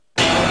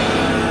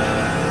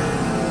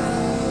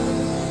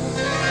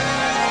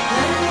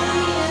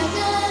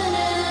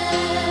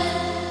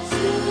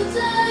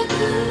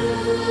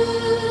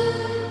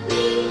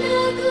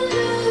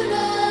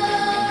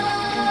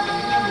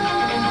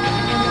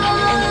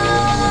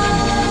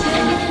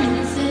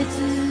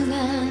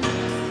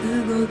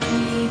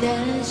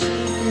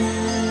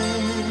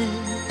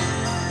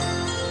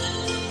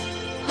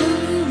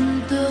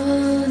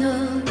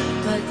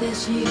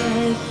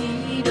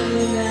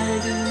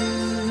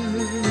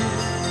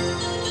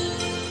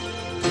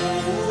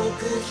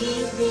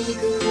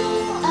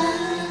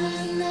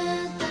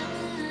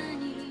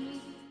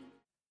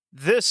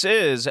This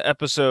is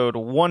episode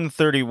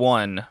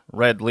 131,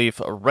 Red Leaf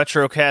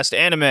Retrocast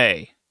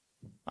Anime.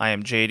 I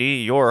am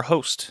JD, your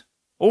host.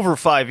 Over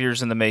 5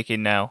 years in the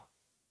making now.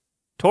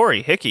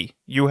 Tori, Hickey,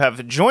 you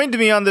have joined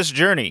me on this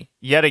journey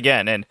yet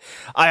again, and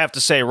I have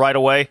to say right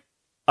away,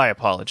 I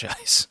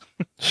apologize.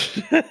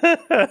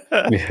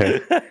 Yeah.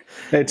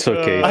 It's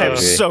okay. I am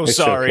so It's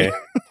sorry.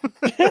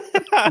 Okay.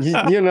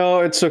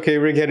 It's okay.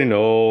 We're getting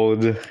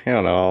old,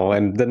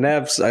 and the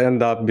naps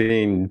end up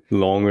being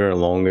longer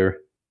and longer.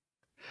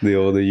 The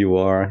older you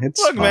are,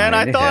 it's Look, fine. man,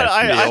 I It thought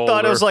happens. I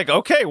thought it was like,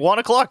 okay, 1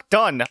 o'clock,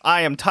 done.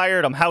 I am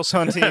tired. I'm house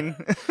hunting.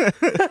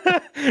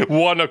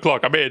 1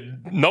 o'clock. I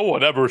mean, no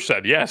one ever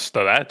said yes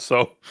to that.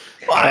 So,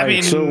 I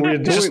mean, so we're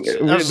just- doing.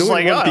 I We're was doing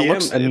like, 1 oh, p.m.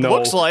 it and no.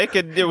 looks like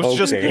it was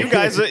just Okay.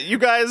 you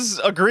guys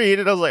agreed,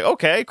 and I was like,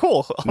 okay,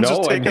 cool. I'll No,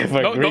 just I take it.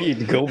 never No,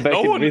 agreed. Go back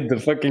no and one- read the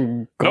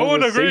fucking no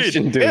one agreed.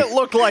 conversation, dude. It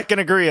looked like an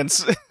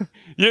agreement.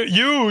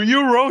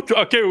 you wrote,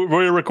 okay,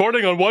 we're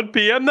recording on 1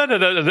 p.m. then,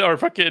 or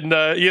fucking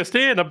EST,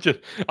 and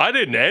I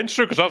didn't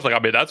answer because I was like, I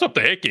mean, that's up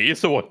to Hickey.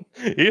 He's the one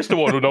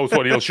who knows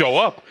when he'll show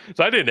up.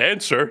 So I didn't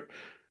answer.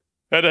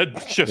 And then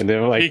And they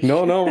were like,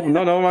 no,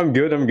 I'm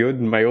good.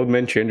 My old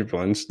man changed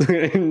plans.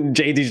 And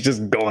JD's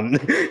just gone.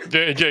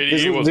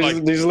 JD was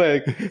like, He's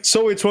like,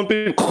 so it's 1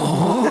 p.m.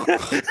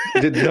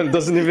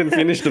 Doesn't even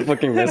finish the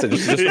fucking message.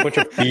 It's just a bunch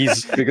of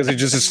P's because he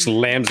just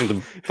slams into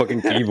the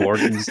fucking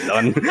keyboard and he's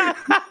done.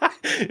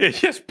 it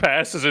just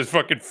passes his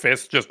fucking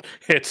fist, just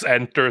hits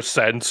enter,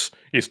 sends.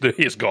 He's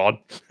gone.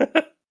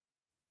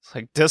 It's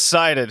like,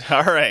 decided.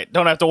 All right,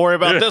 don't have to worry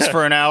about this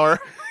for an hour.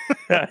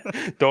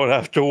 Don't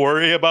have to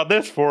worry about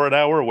this for an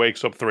hour.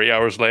 Wakes up 3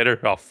 hours later.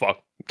 Oh,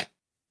 fuck.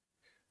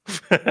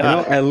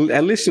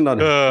 At least you're not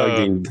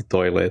hugging the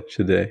toilet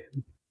today.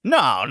 No.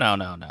 I'm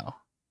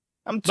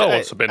No I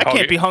one's been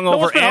can't be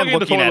hungover and hugging the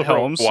looking at toilet for a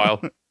homes.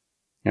 while.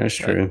 That's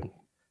true.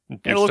 You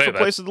And look say for that.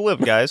 places to live,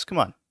 guys. Come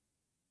on.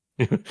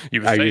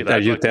 You Are say you, that. are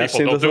you like people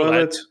testing the don't do that.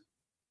 toilet?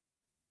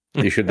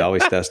 You should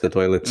always test the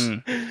toilets.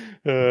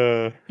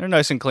 Mm. They're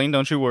nice and clean.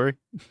 Don't you worry.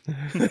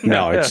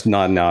 No, it's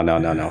not. No.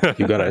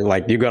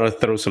 You gotta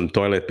throw some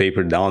toilet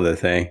paper down the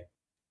thing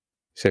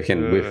so you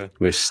can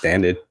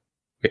withstand it.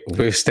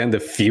 Withstand the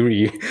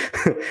fury.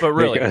 But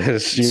really,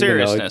 because,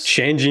 seriousness.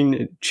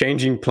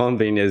 changing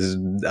plumbing is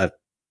a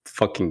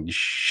fucking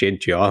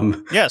shit job.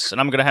 Yes, and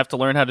I'm gonna have to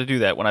learn how to do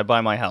that when I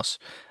buy my house.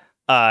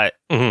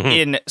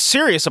 In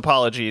serious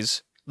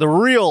apologies, the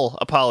real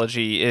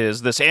apology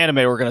is this anime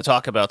we're going to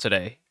talk about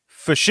today,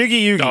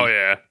 Fushigi Yugi. Oh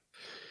yeah,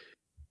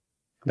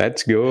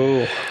 Let's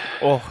go.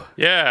 Oh,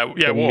 yeah.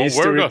 The Well,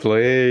 mystery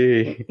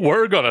play.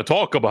 we're gonna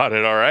talk about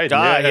it. All right.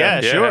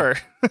 sure.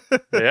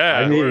 Yeah.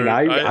 I mean,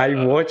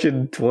 I watched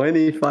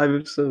 25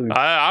 episodes.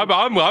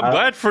 I'm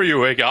glad for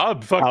you, Hick. I'm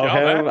I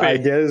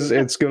happy. guess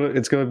it's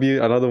gonna be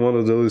another one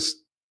of those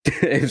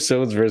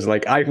episodes where it's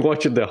like I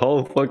watched the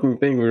whole fucking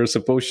thing we were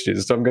supposed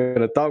to, so I'm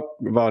gonna talk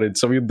about it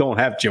so you don't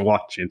have to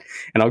watch it,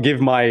 and I'll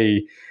give my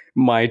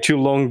too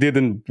long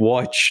didn't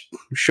watch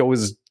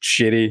shows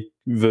shitty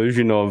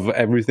version of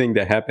everything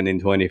that happened in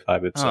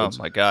 25 episodes.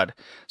 Oh my god.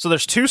 So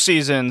there's 2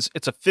 seasons.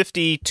 It's a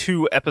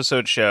 52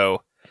 episode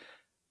show.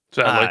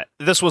 Sadly.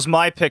 This was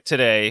my pick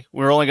today.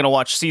 We're only going to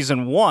watch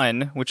season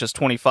 1, which is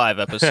 25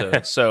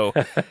 episodes. So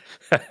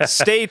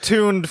stay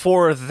tuned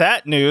for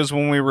that news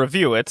when we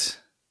review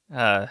it.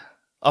 A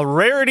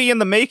rarity in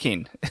the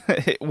making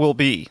it will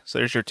be. So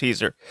there's your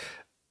teaser.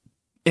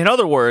 In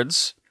other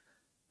words,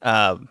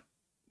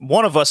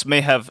 one of us may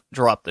have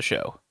dropped the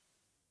show.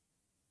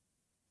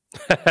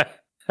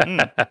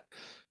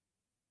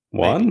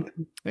 One?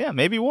 Yeah,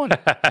 maybe one.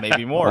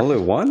 Maybe more. Only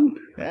one?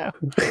 Yeah.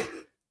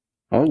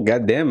 Oh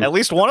goddamn! At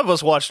least one of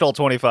us watched all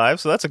 25,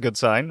 so that's a good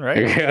sign,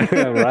 right?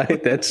 Yeah,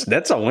 right.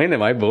 That's a win in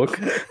my book.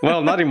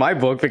 Well, not in my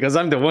book because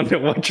I'm the one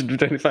that watched the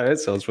 25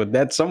 episodes, but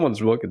that's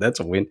someone's book. That's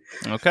a win.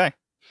 Okay.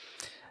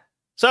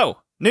 So,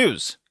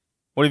 news.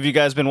 What have you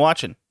guys been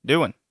watching?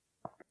 Doing?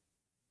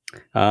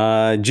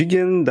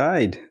 Jigen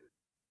died.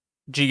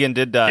 Jigen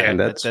did die. Yeah,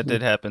 that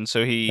did happen.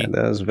 So he And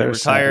that was very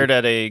retired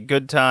sad. at a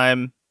good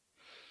time.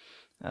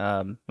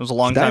 It was a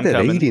long He died time at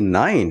coming.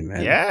 89,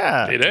 man.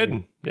 Yeah. He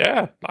did.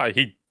 Yeah.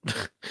 He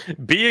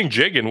being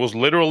Jigen was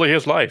literally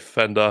his life,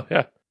 and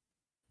yeah.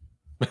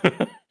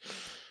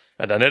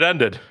 And then it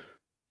ended.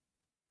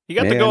 He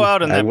got to Man, go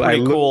out in that I pretty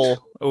looked- cool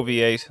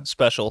OVA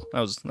special.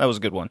 That was a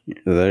good one.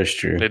 That's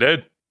true. He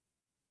did.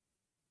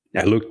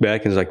 I looked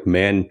back and was like,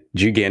 man,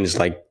 Jigen is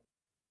like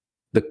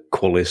the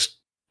coolest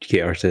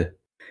character.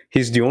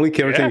 He's the only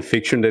character Yeah. in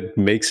fiction that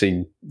makes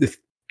a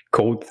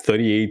Code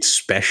 38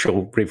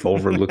 special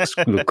revolver look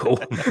cool.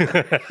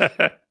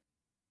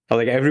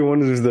 Like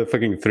everyone is the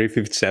fucking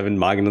 357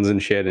 Magnums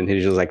and shit, and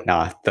he's just like,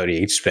 nah,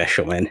 38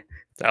 special, man.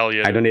 Hell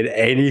yeah. I don't need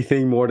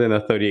anything more than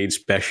a 38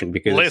 special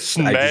because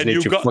Listen, I man, just need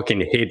you to got-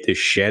 fucking hit this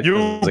shit. You I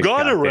was like,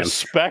 gotta "Goddamn."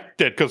 respect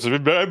it, because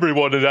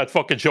everyone in that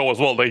fucking show as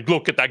well, they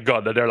look at that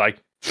gun and they're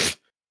like,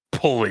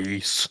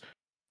 police.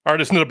 Alright,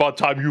 isn't it about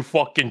time you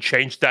fucking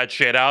changed that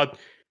shit out?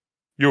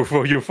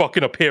 You're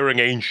fucking appearing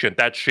ancient.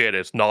 That shit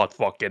is not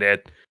fucking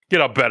it.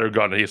 Get a better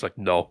gun. And he's like,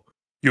 no,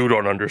 you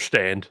don't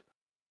understand.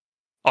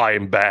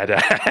 I'm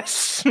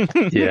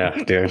badass.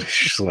 Yeah, dude.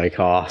 She's like,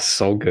 oh,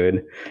 so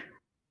good.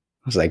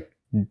 I was like,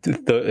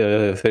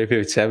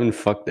 3057,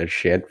 fuck that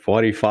shit.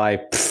 45,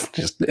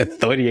 just a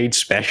 38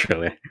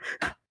 special.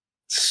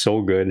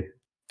 So good.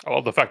 I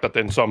love the fact that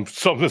in some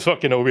of the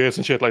fucking OVS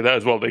and shit like that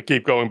as well, they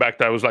keep going back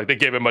to, it was like, they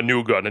gave him a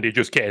new gun and he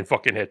just can't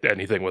fucking hit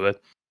anything with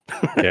it.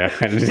 Yeah.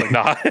 It's like,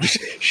 nah.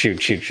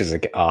 shoot. She's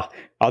like,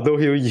 although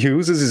he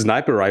uses his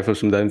sniper rifles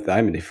from time to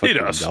time, and He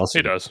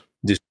does.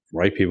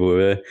 Destroy people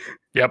with it.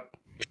 Yep.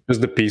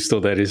 Just the pistol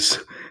that is.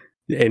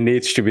 It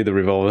needs to be the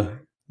revolver.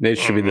 It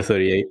needs to be the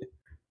 38.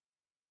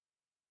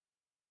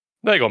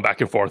 They're going back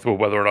and forth with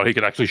whether or not he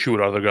can actually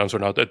shoot other guns or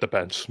not. It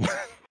depends.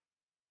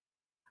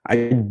 I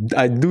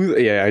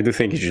do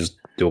think he just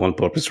do on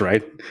purpose,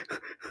 right?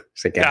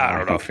 It's like, I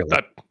don't know. feel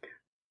like,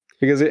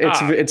 because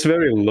it's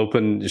very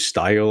Lupin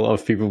style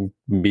of people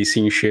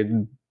missing shit.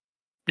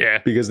 Yeah,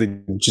 because they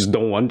just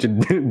don't want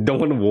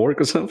to work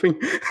or something.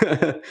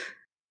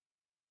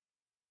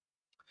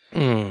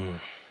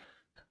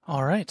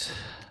 All right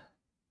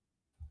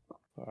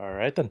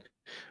then.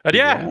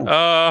 And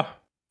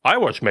I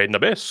watched Made in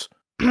Abyss.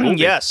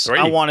 Yes, 3.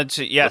 I wanted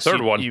to. Yes, the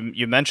third one.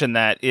 You mentioned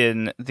that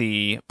in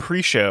the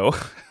pre-show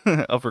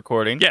of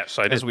recording. Yes,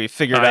 I did. As we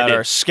figured out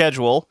our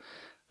schedule.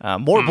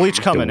 More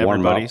Bleach coming,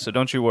 everybody. up. So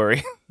don't you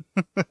worry.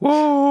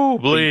 Woo,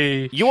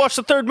 Bleach! You watched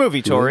the third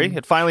movie, Tori.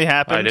 It finally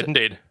happened. I did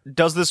indeed.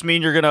 Does this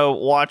mean you're gonna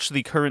watch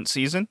the current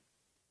season?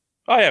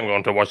 I am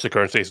going to watch the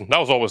current season. That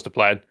was always the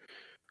plan.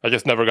 I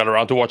just never got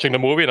around to watching the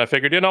movie, and I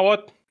figured, you know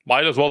what?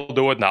 Might as well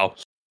do it now.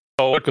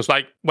 So, because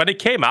like when it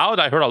came out,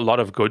 I heard a lot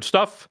of good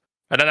stuff.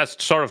 And then as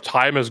sort of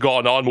time has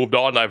moved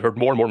on, I've heard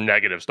more and more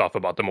negative stuff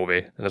about the movie.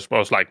 And I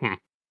was like,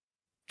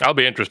 that'll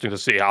be interesting to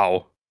see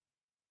how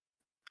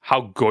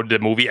good the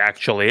movie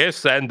actually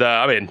is. And,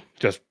 I mean,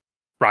 just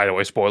right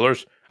away,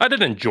 spoilers. I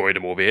did enjoy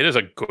the movie. It is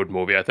a good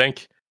movie, I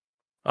think.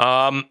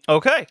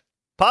 Okay.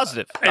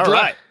 Positive. All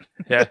right.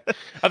 Yeah.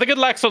 I think it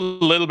lacks a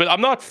little bit. I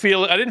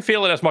didn't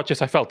feel it as much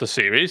as I felt the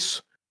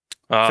series.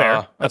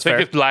 Fair. That's fair.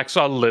 It lacks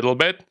a little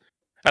bit.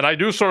 And I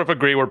do sort of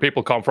agree where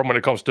people come from when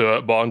it comes to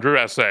Bondru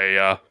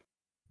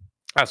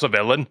as a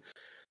villain.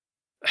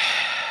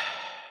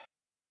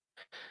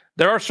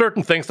 There are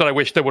certain things that I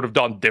wish they would have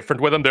done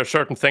different with him. There's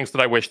certain things that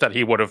I wish that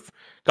he would have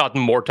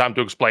gotten more time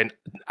to explain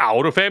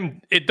out of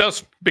him. It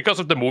does, because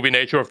of the movie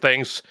nature of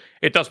things,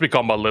 it does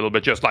become a little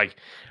bit just like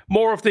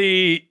more of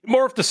the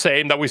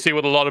same that we see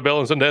with a lot of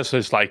villains in this.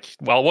 Is like,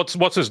 well,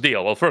 what's his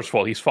deal? Well, first of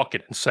all, he's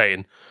fucking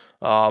insane.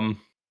 And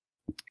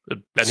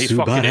he's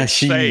fucking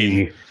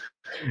insane.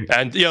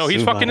 And,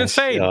 he's fucking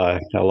insane.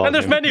 And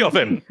there's many of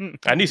him.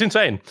 And he's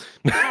insane.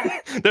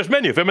 There's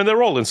many of him, and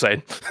they're all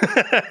insane.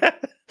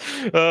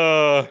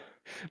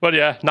 But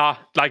yeah,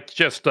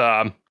 just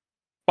by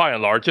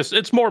and large,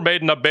 it's more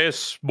Made in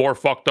Abyss, more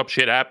fucked up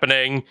shit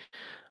happening.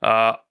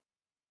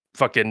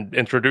 Fucking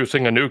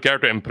introducing a new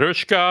character,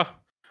 Imprushka,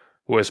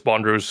 who is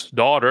Bondru's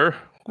daughter,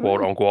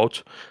 quote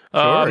unquote.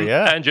 Sure,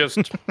 yeah. And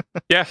just,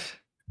 yeah.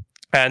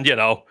 And,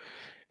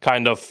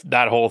 kind of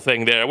that whole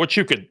thing there, which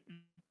you could,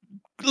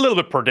 a little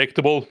bit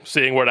predictable,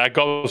 seeing where that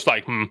goes.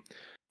 Like,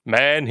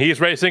 man, he's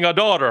raising a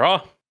daughter,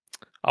 huh?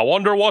 I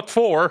wonder what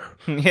for.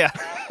 Yeah,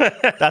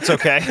 that's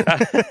okay.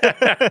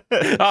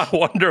 I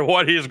wonder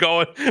what he's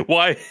going.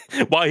 Why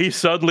he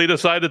suddenly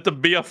decided to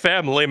be a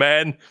family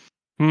man.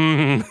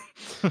 And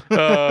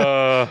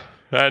yeah,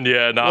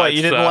 no. What,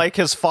 you didn't like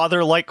his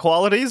father-like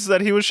qualities that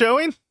he was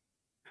showing?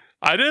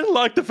 I didn't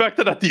like the fact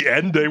that at the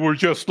end they were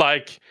just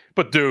like,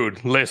 but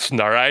dude,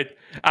 listen, all right?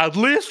 At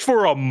least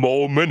for a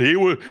moment,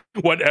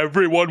 when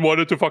everyone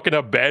wanted to fucking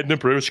abandon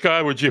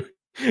Prushka,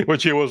 when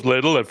she was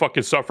little and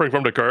fucking suffering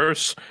from the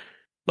curse,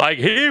 like,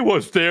 he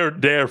was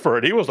there for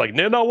it. He was like,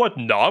 you know what?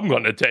 No, I'm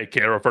going to take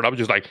care of her. And I'm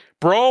just like,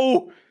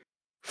 bro,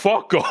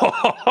 fuck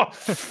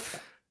off.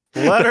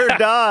 Let her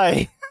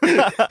die.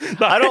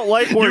 I don't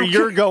like where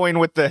you're going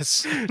with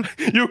this.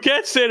 You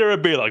can't sit there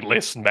and be like,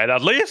 listen, man,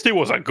 at least he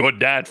was a good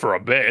dad for a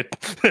bit.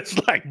 It's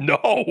like,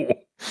 no.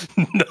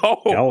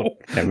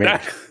 I mean,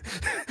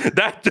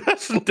 that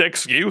doesn't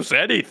excuse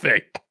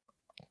anything.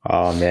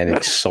 Oh man,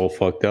 it's so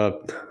fucked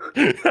up.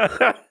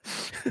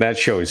 That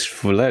show is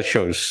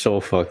so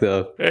fucked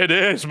up. It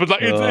is, but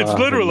like it's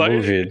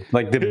literally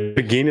like the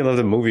beginning of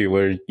the movie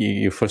where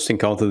you first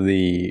encounter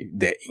the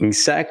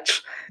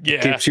insect. Yeah,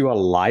 keeps you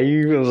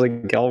alive. I was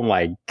like, oh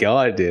my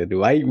god, dude,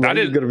 why are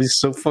you gonna be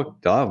so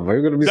fucked up? Why are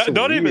you gonna be so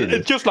not weird? Even?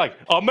 It's just like,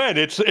 oh man,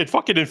 it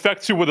fucking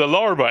infects you with a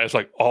larva. It's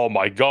like, oh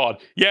my god,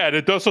 yeah, and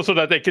it does so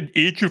that they can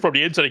eat you from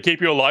the inside and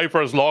keep you alive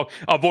for as long,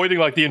 avoiding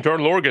like the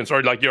internal organs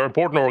or like your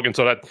important organs,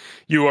 so that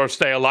you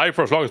stay alive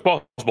for as long as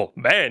possible.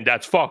 Man,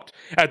 that's fucked.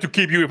 And to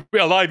keep you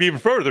alive even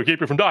further,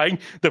 keep you from dying,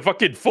 the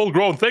fucking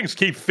full-grown things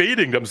keep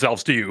feeding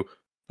themselves to you.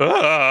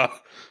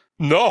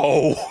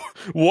 No,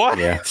 what?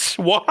 Yeah.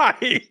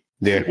 Why?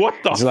 Dude, what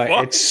the fuck?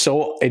 Like, it's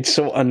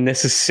so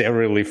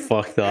unnecessarily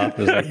fucked up.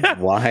 It's like,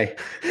 why?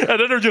 And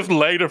then they're just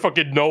laying their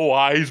fucking no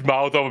eyes,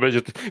 mouth over,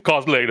 just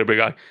constantly laying there, big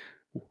guy.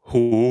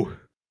 Who?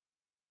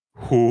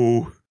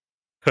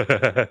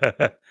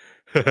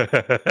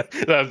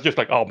 That's just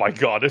like, oh my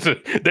god, this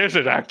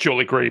is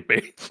actually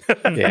creepy.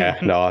 Yeah,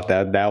 no,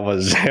 that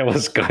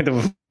was kind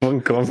of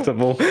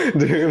uncomfortable,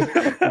 dude.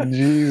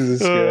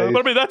 Jesus Christ. But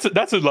I mean,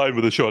 that's in line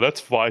with the show.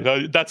 That's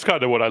fine. That's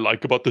kind of what I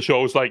like about the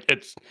show. Is like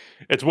it's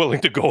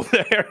willing to go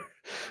there.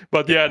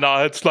 But yeah,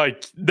 no, it's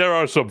like there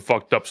are some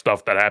fucked up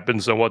stuff that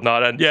happens and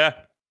whatnot, and yeah,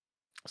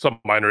 some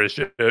minor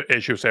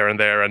issues here and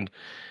there, and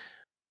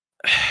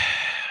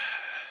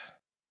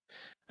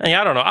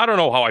I don't know. I don't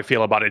know how I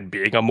feel about it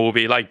being a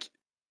movie. Like,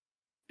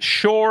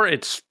 sure,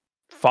 it's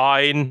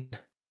fine,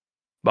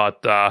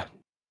 but I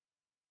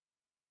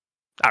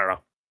don't know.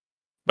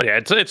 But yeah,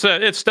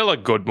 it's still a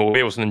good movie.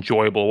 It was an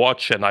enjoyable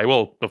watch, and I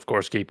will, of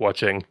course, keep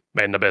watching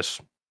Made in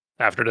Abyss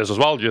after this as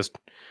well, just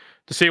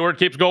to see where it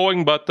keeps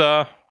going. But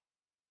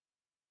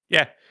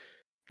yeah,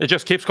 it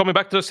just keeps coming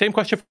back to the same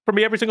question for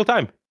me every single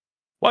time.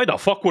 Why the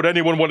fuck would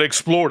anyone want to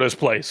explore this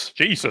place?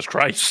 Jesus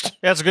Christ! Yeah,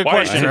 that's a good why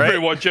question, is right?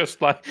 everyone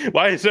just like?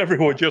 Why is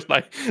everyone just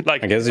like? I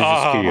guess it's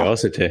just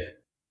curiosity.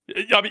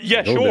 I mean,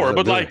 yeah, Oh, sure,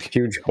 but there's like, a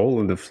huge hole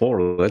in the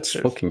floor. Let's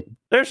fucking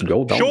there's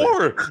go down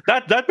sure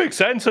that makes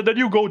sense, and then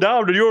you go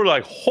down and you're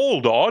like,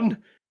 hold on,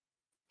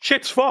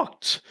 shit's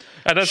fucked,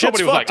 and then Shit's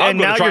somebody was like, fucked, I'm and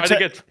going now to try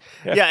you're to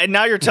get Yeah, and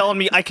now you're telling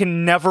me I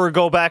can never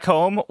go back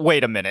home?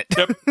 Wait a minute.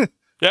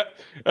 Yeah,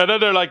 and then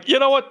they're like, you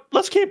know what?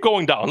 Let's keep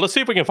going down. Let's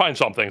see if we can find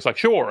something. It's like,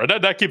 sure, and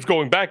then that keeps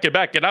going back and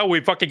back, and now we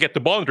fucking get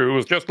to Bondru,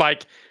 who's just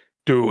like,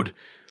 dude,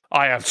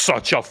 I have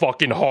such a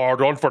fucking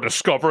hard on for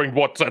discovering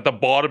what's at the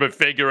bottom and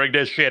figuring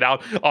this shit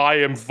out. I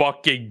am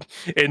fucking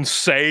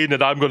insane,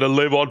 and I'm gonna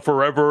live on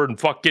forever and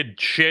fucking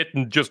shit,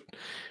 and just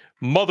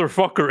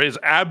motherfucker is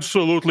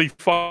absolutely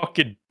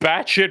fucking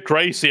batshit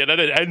crazy, and then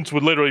it ends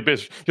with literally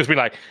just being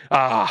like,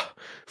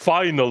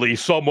 finally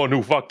someone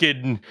who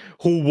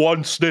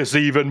wants this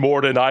even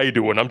more than I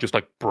do, and I'm just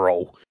like,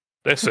 bro,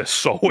 this is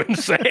so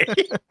insane.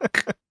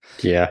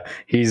 Yeah,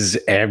 he's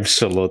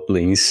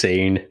absolutely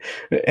insane.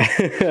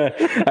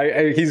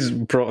 He's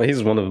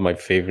one of my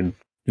favorite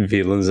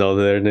villains out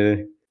there.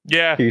 Dude.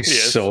 Yeah,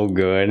 he's so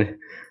good.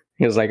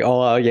 He was like,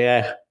 oh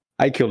yeah,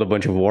 I killed a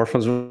bunch of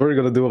orphans. What are we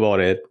gonna do about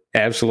it?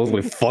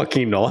 Absolutely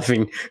fucking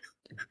nothing.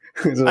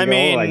 Like, I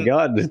mean, oh my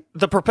god,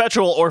 the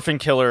perpetual orphan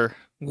killer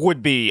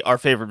would be our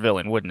favorite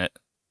villain, wouldn't it?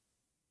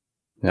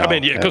 I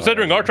mean, yeah,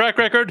 considering our track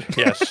record,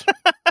 yes.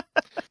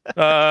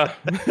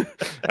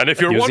 And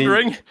if you're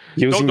wondering,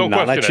 using don't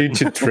question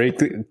Nanachi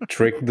to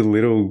trick the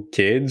little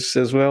kids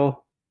as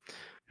well.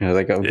 You know,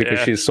 like because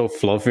she's so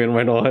fluffy and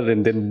whatnot,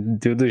 and then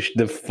do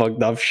the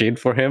fucked up shit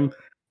for him.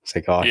 It's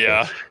like, oh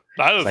yeah,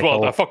 that is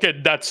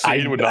like, that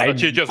scene with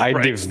Nanachi just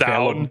breaks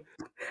down.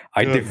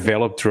 I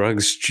developed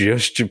drugs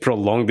just to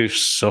prolong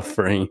this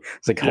suffering.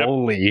 It's like,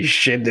 holy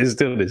shit, this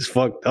dude is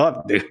fucked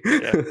up, dude.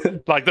 Yeah.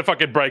 Like the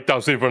fucking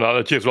breakdown scene for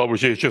Nanachi as well, where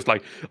she's just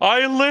like,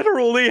 I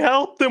literally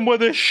helped them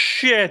with this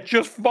shit,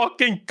 just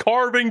fucking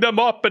carving them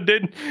up and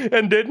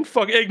didn't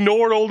fucking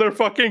ignored all their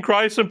fucking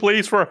cries and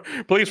pleas for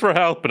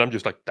help. And I'm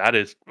just like, that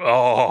is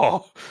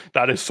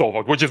so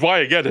fucked. Which is why,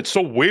 again, it's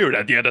so weird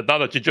at the end that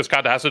Nanachi just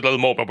kind of has a little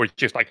moment where she's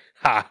just like,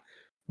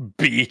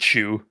 beat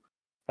you.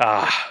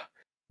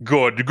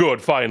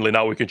 Good. Finally,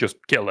 now we can just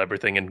kill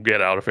everything and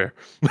get out of here.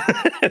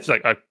 It's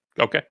like,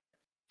 okay.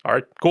 All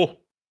right, cool.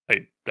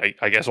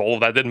 I guess all of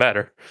that didn't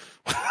matter.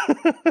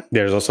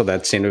 There's also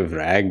that scene with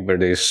Rag where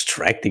they're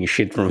extracting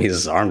shit from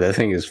his arm. That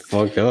thing is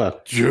fucked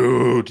up.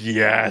 Dude,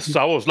 yes.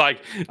 I was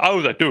like,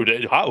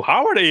 dude, how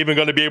are they even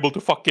going to be able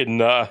to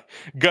fucking,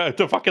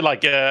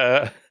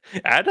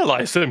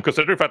 analyze him?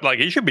 Considering that, like,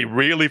 he should be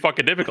really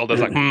fucking difficult.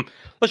 It's like,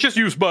 let's just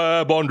use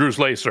Bondru's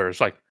laser.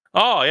 It's like,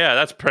 oh, yeah,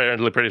 that's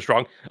apparently pretty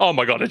strong. Oh,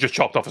 my God, it just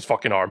chopped off his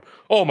fucking arm.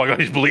 Oh, my God,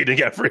 he's bleeding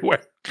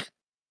everywhere.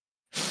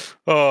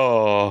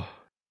 Oh,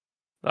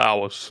 that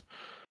was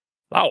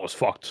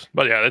fucked.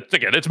 But yeah,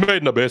 it's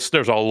Made in Abyss.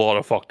 There's a lot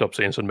of fucked up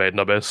scenes in Made in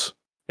Abyss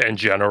in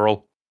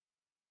general.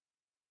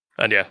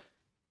 And yeah.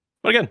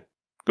 But again,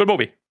 good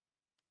movie.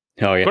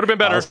 Oh yeah, could have been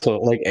better. Also,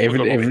 like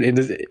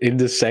in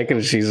the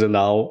second season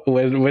now,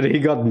 when he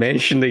got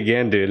mentioned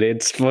again, dude,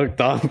 it's fucked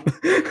up.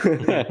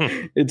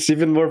 It's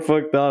even more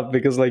fucked up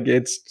because like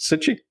it's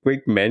such a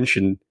quick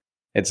mention.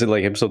 It's in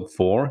like episode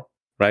 4,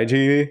 right,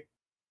 G?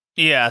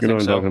 Yeah, I you know think what I'm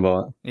so. talking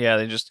about? Yeah,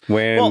 they just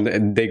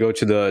when they go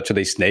to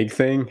the snake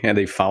thing and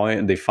they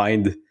find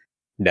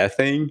that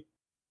thing.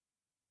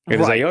 It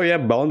was like, oh yeah,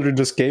 Boundary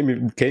just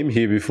came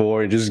here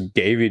before and just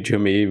gave it to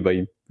me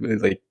by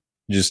like.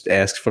 Just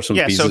ask for some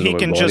pieces so he of my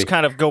can body. just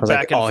kind of go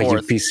back and forth. Oh,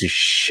 you piece of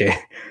shit.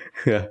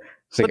 Yeah.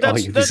 It's like, oh,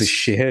 you piece of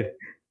shit.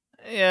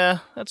 Yeah,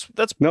 that's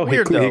no,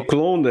 weird, he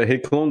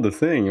cloned the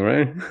thing,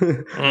 right?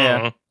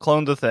 Yeah,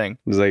 cloned the thing.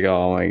 It's like,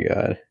 oh my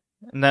god.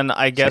 And then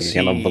I guess I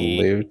cannot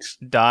believe it.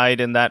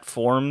 Died in that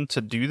form to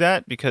do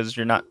that because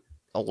you're not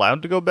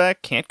allowed to go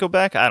back, can't go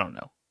back. I don't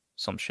know,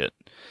 some shit.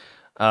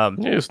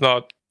 It's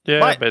not.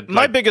 Yeah,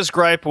 my biggest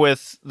gripe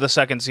with the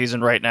second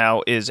season right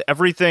now is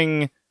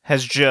everything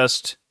has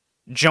just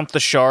jumped the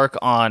shark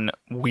on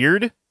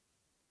weird.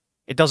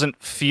 It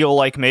doesn't feel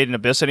like Made in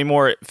Abyss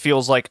anymore. It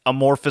feels like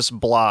amorphous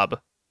blob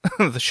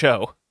the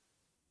show,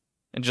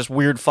 and just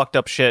weird, fucked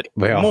up shit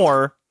Well,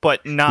 more,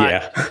 but not.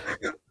 Yeah.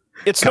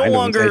 It's no Kind of.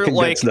 longer I think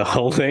like that's the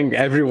whole thing.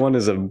 Everyone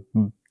is a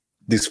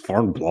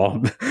disformed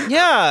blob.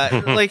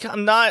 yeah, like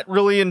I'm not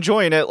really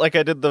enjoying it like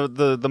I did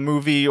the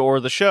movie or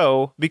the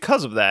show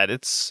because of that.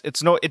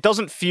 It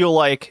doesn't feel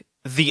like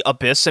The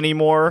Abyss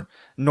anymore,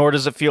 nor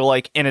does it feel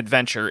like an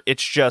adventure.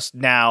 It's just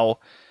now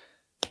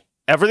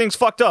everything's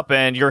fucked up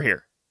and you're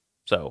here.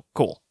 So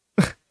cool.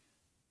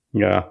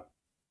 Yeah.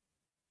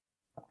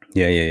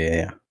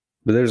 Yeah.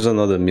 But there's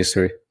another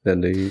mystery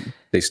that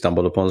they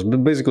stumbled upon.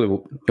 But basically,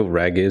 who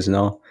Rag is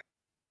now.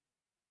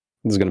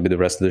 This is gonna be the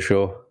rest of the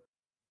show.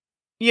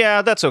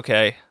 Yeah, that's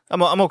okay.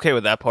 I'm okay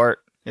with that part.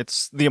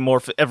 It's the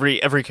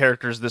every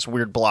character is this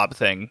weird blob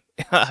thing.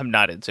 I'm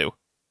not into.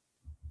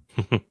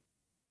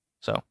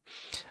 So,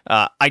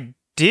 I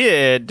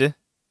did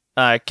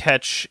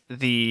catch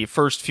the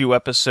first few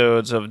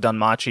episodes of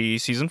Danmachi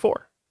season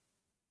 4.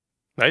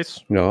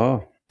 Nice.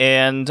 Oh.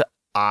 And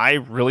I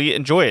really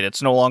enjoy it.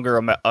 It's no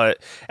longer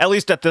at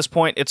least at this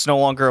point, it's no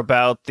longer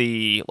about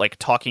the like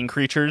talking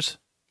creatures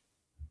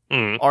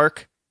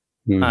arc.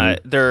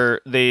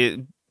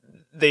 Mhm.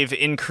 They've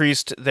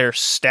increased their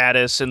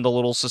status in the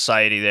little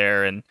society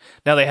there, and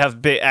now they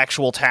have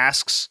actual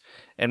tasks.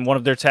 And one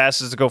of their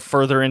tasks is to go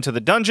further into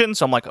the dungeon.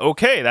 So I'm like,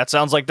 okay, that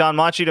sounds like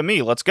Danmachi to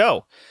me. Let's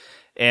go.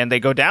 And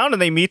they go down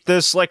and they meet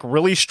this like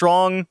really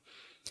strong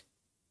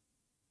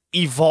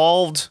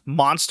evolved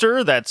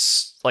monster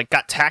that's like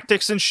got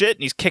tactics and shit,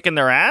 and he's kicking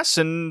their ass,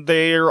 and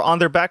they're on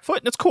their back foot,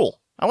 and it's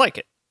cool. I like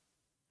it.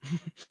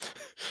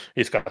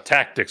 He's got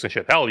tactics and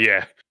shit. Hell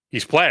yeah,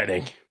 he's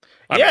planning.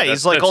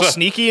 He's like all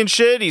sneaky and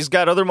shit. He's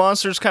got other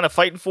monsters kind of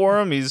fighting for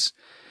him. He's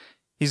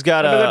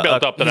got they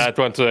built up to that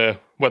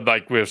when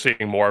like we're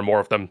seeing more and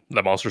more of them.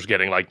 The monsters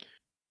getting like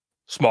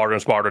smarter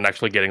and smarter, and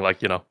actually getting like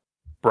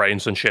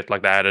brains and shit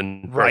like that,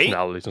 and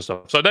personalities and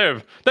stuff. So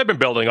they've been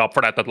building up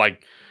for that. That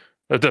like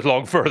the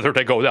long further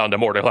they go down, the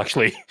more they'll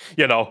actually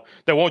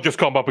they won't just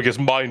come up against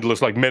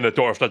mindless like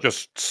minotaurs that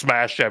just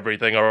smash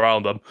everything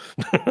around them.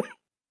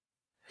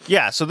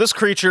 Yeah, so this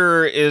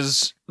creature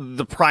is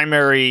the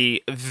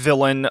primary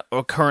villain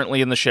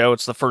currently in the show.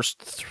 It's the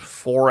first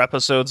 4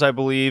 episodes, I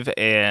believe,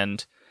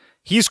 and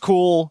he's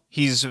cool.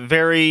 He's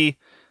very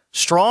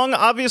strong,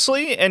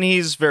 obviously, and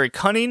he's very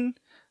cunning.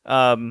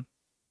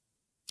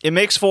 It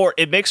makes for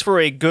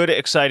a good,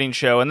 exciting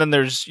show. And then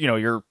there's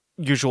your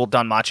usual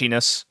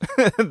Danmachi-ness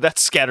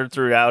that's scattered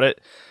throughout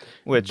it,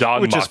 which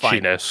is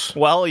fine.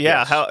 Well,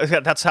 yeah,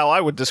 yes. That's how I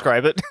would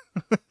describe it.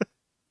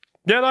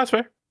 Yeah, that's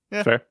fair.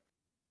 Yeah. That's fair.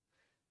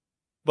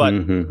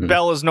 But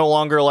Bell is no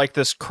longer like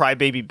this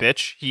crybaby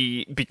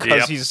bitch.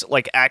 Because he's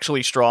like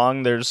actually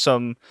strong. There's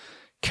some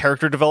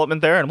character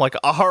development there, and I'm like,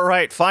 all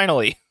right,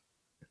 finally.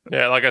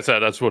 Yeah, like I said,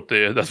 that's what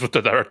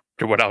the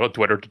director went out on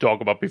Twitter to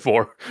talk about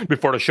before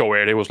the show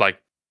aired. It was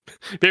like,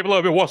 people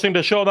have been watching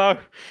the show now.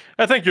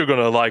 I think you're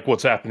gonna like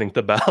what's happening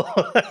to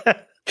Bell.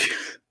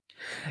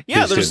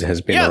 Yeah, there's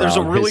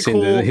a really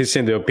cool. He's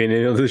in the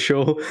opinion of the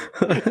show.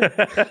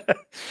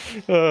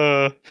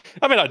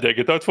 I mean, I dig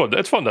it. That's fun.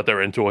 It's fun that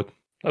they're into it.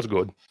 That's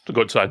good. It's a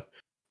good sign.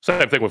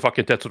 Same thing with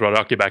fucking Tetsuya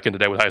Araki back in the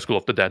day with High School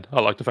of the Dead.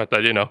 I like the fact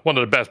that, one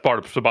of the best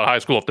parts about High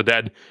School of the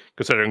Dead,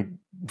 considering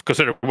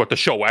what the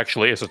show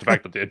actually is the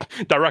fact that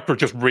the director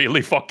just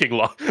really fucking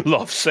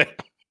loves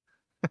it.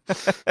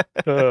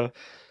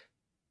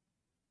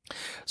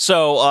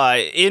 So,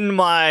 in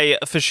my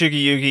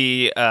Fushigi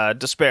Yugi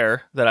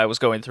despair that I was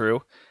going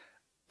through,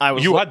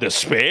 You had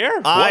despair?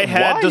 I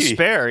had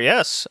despair,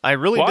 yes. I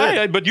really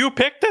did. But you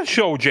picked that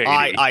show, JD.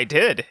 I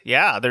did,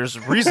 yeah. There's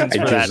reasons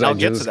for that, and I'll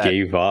get to that. I just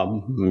gave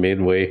up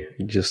midway.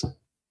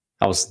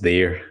 I was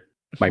there.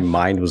 My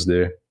mind was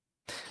there.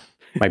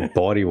 My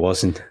body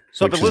wasn't.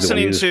 So I've been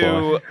listening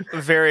to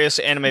various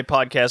anime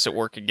podcasts at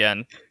work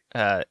again,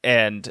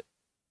 and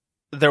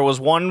there was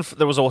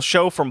a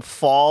show from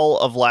fall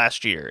of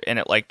last year, and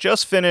it like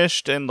just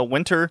finished in the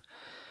winter.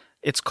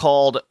 It's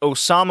called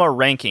Osama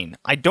Ranking.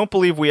 I don't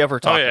believe we ever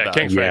talked about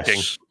King's it.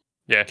 Ranking.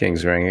 Yeah,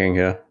 King's Ranking,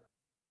 yeah.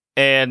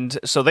 And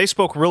so they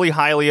spoke really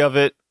highly of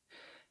it,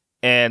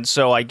 and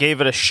so I gave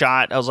it a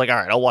shot. I was like, all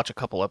right, I'll watch a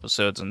couple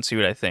episodes and see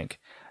what I think.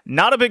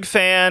 Not a big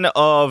fan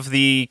of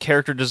the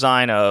character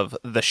design of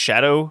the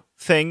shadow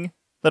thing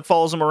that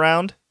follows him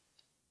around.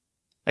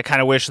 I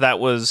kind of wish that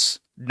was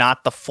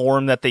not the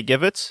form that they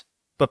give it.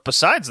 But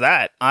besides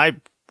that, I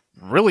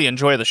really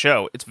enjoy the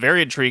show. It's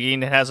very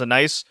intriguing. It has a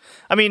nice.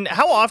 I mean,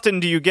 how often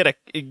do you get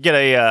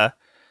a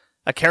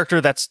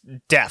character that's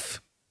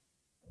deaf?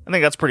 I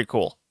think that's pretty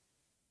cool.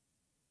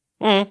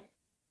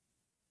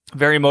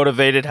 Very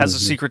motivated. Has a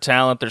secret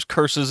talent. There's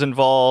curses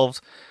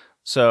involved.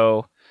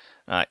 So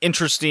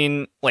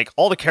interesting. Like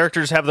all the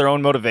characters have their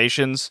own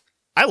motivations.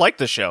 I like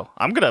this show.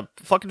 I'm gonna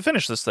fucking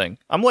finish this thing.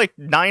 I'm like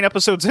 9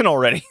 episodes in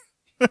already.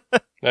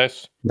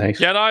 Nice.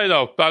 Yeah, I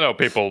know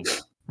people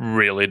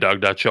really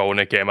dug that show when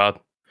it came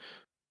out.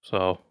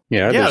 So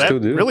that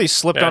really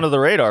slipped under the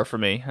radar for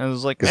me. I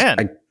was like,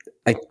 man,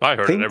 I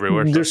heard it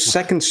everywhere. Their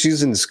second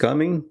season is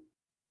coming.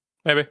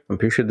 Maybe I'm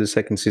pretty sure the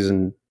second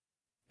season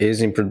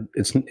is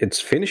it's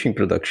finishing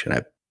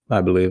production.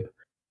 I believe.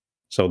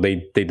 So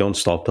they don't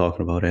stop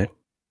talking about it.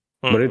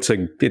 Hmm. But it's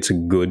a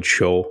good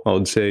show, I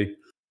would say.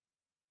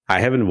 I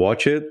haven't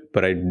watched it,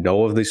 but I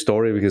know of the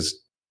story because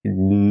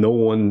no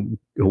one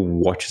who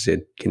watches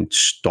it can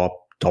stop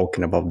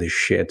talking about this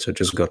shit. So it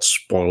just got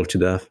spoiled to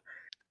death.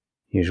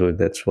 Usually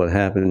that's what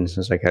happens.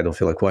 It's like I don't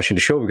feel like watching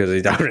the show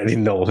because I already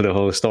know the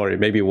whole story.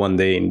 Maybe one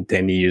day in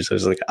 10 years, I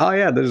was like, oh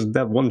yeah, there's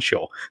that one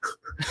show.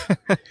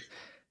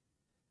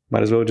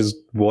 Might as well just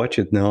watch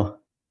it now.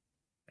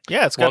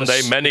 Yeah, it's got One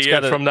day, many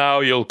years from now,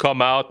 you'll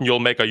come out and you'll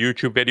make a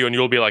YouTube video and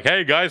you'll be like,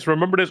 hey guys,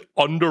 remember this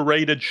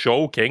underrated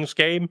show, King's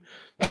Game?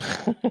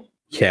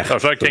 Yeah. Oh,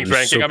 sorry, King's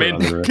Ranking. I mean,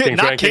 King's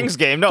not Ranking. King's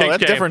Game. No,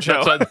 that's a different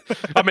show.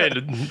 I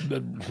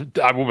mean,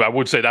 I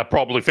would say that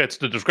probably fits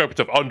the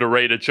description of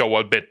underrated show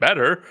a bit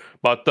better,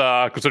 but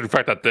considering the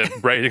fact that the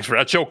ratings for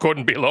that show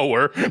couldn't be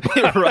lower.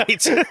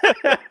 Right.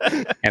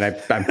 And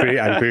I'm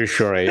pretty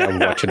sure I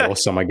watched the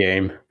All-Summer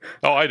Game.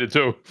 Oh, I did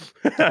too.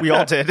 We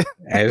all did.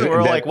 And We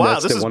were like, wow,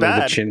 that's this the is one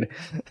of the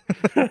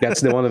bad. that's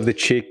the one of the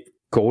chick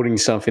coding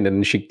something and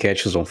then she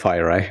catches on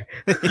fire, right?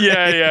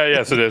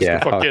 Yes, it is. Yeah,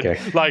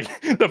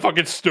 The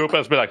fucking stupid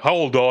has been like,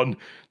 hold on,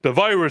 the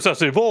virus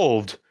has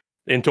evolved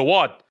into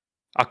what?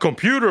 A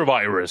computer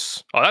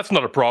virus. Oh, that's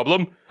not a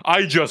problem.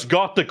 I just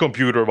got the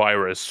computer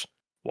virus.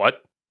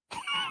 What?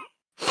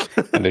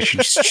 And then she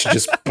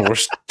just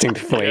bursts into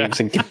flames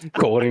and keeps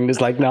coding.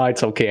 It's like, no,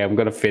 it's okay. I'm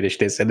gonna finish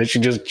this. And then she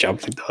just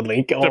jumps into the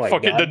link. Oh my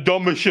God. The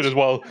dumbest shit as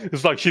well.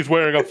 It's like she's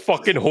wearing a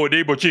fucking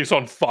hoodie, but she's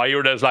on fire.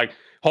 And it's like,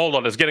 hold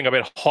on, it's getting a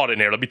bit hot in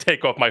here. Let me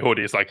take off my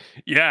hoodie. It's like,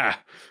 yeah,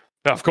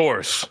 of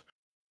course.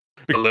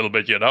 A little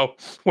bit, you know,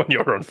 when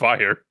you're on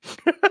fire.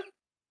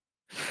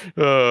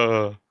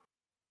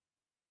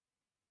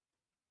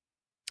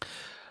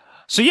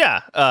 So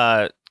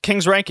yeah,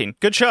 King's Ranking,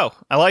 good show.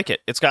 I like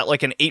it. It's got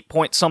like an 8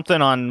 point something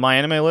on my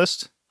anime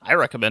list. I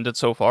recommend it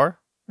so far.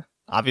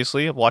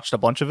 Obviously, I've watched a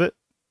bunch of it,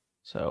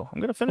 so I'm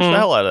gonna finish the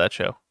hell out of that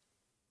show.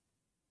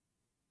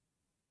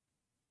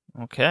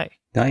 Okay.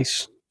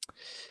 Nice.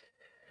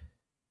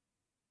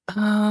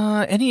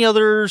 Any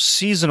other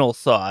seasonal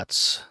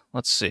thoughts?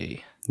 Let's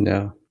see.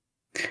 No.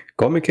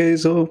 Comic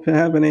is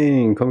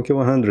happening. Comic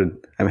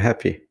 100. I'm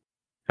happy.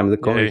 I'm the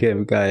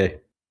Comic guy.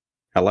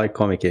 I like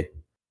Comic.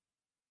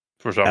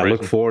 For some I reason.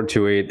 look forward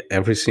to it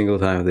every single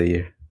time of the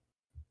year.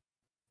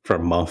 For a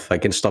month. I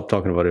can stop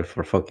talking about it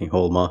for a fucking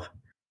whole month.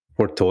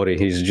 Poor Tori,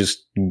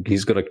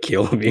 he's gonna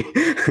kill me.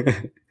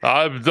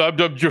 I'm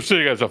just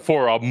sitting as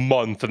for a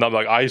month, and I'm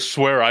like, I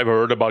swear I've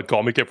heard about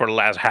Comic for the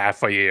last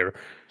half a year.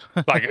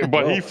 Like,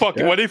 but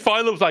when he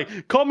finally was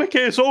like, Comic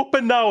is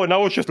open now, and I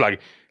was just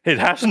like, it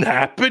hasn't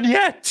happened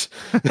yet.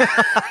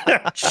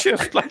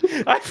 Just like,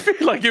 I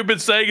feel like you've been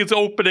saying it's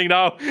opening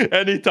now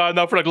anytime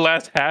now for like the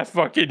last half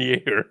fucking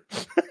year.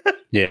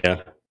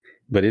 Yeah.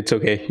 But it's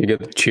okay. You get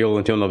to chill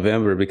until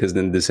November because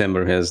then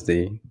December has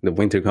the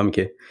winter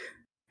Comic.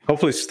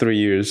 Hopefully it's 3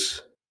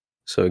 years.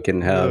 So it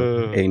can have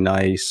a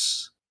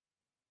nice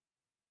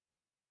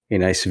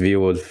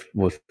view of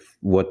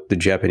what the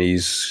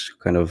Japanese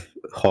kind of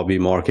hobby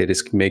market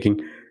is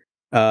making.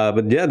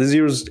 But yeah, this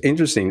year was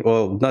interesting.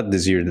 Well, not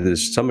this year,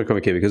 this summer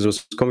Comic because it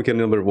was Comic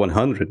number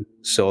 100.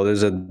 So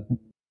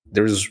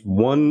there's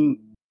one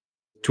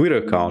Twitter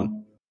account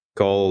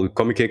called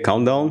Comic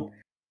Countdown.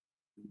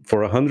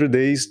 For 100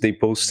 days, they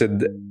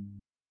posted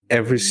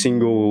every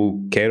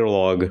single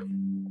catalog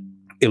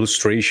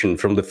illustration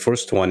from the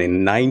first one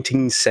in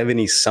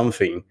 1970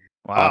 something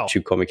up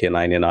to Comic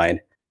 99.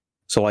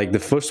 So like the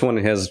first one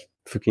has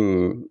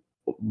freaking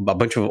a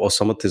bunch of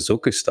Osamu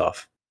Tezuka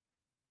stuff.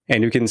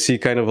 And you can see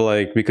kind of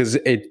like, because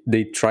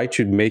they try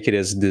to make it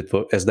as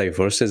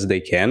diverse as they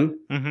can,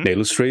 the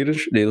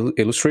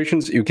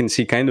illustrations, you can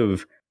see kind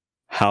of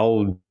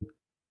how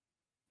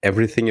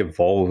everything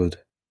evolved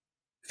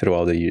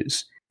throughout the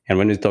years. And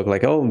when you talk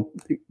like, oh,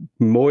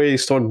 Moe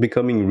started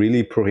becoming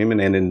really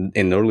prominent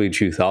in early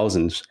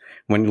 2000s.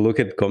 When you look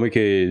at Comic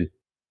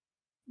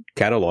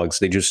catalogs,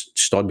 they just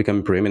start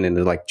becoming prominent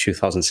in like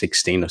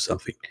 2016 or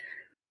something.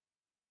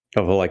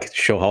 Of like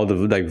show how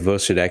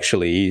diverse it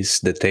actually is,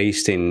 the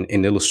taste in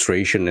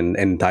illustration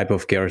and type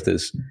of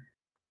characters.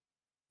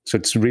 So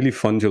it's really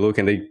fun to look,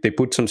 and they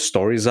put some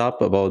stories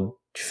up about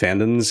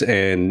fandoms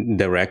and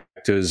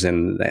directors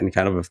and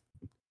kind of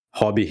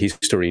hobby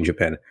history in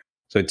Japan.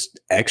 So it's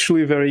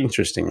actually very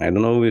interesting. I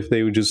don't know if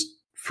they would just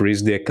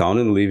freeze the account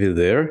and leave it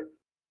there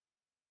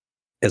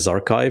as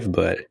archive,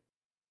 but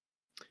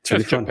it's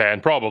really fun. Japan,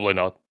 probably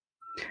not.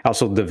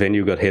 Also, the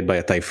venue got hit by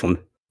a typhoon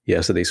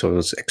yesterday, so it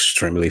was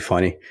extremely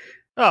funny.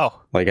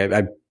 Oh, like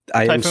I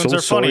am so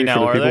sorry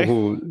now, for the people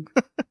who.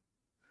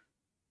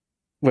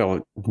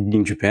 Well,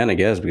 in Japan, I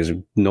guess, because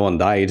no one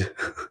died.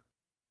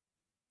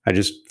 I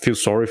just feel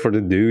sorry for the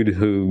dude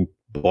who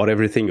bought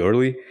everything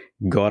early,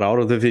 got out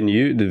of the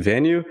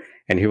venue,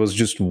 and he was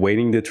just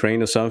waiting the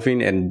train or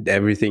something, and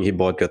everything he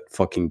bought got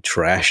fucking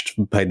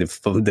trashed by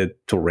the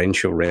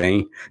torrential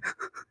rain.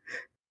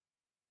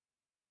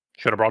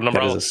 Should have brought an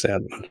umbrella. That is a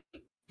sad one.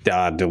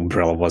 The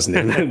umbrella wasn't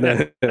in.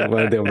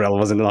 The umbrella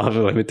wasn't enough,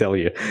 let me tell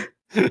you.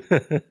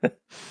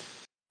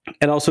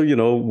 And also,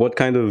 what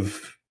kind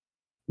of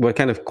what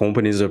kind of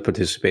companies are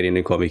participating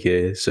in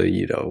Comic-Con.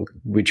 So,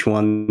 which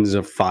ones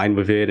are fine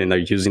with it and are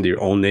using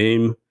their own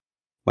name,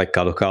 like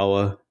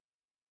Kadokawa,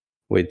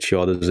 which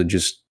others are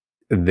just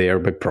there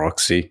by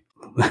proxy,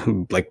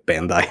 like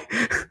Bandai,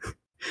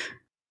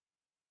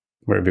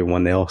 or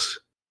everyone else.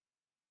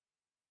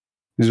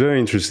 It's very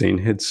interesting.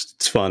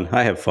 It's fun.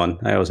 I have fun.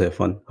 I always have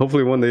fun.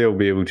 Hopefully one day I'll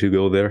be able to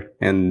go there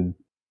and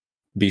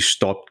be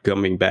stopped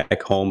coming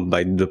back home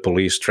by the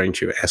police trying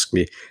to ask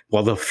me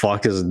what the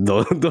fuck is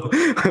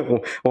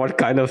what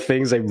kind of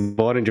things I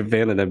bought in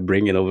Japan and I'm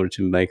bringing over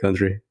to my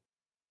country.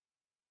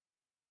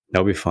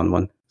 That'll be a fun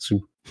one. It's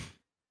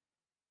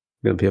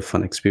gonna be a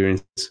fun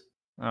experience.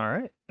 All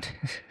right.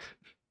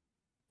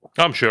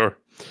 I'm sure.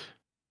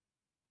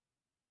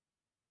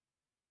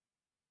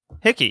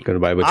 Hickey, Gonna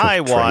buy a bunch I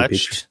of Friday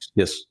watched pictures.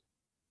 Yes.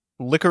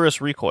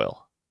 Licorice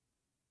Recoil.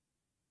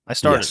 I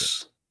started it.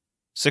 Yes.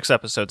 6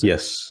 episodes.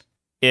 Yes.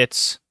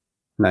 It's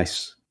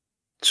Nice.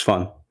 It's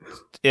fun.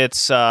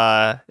 it's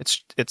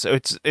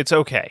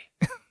okay.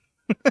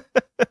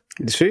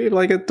 See,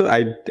 like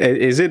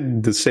is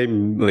it the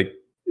same like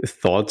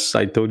thoughts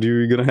I told you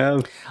you're gonna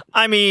have?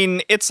 I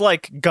mean, it's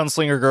like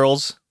Gunslinger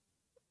Girls,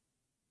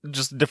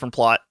 just a different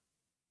plot.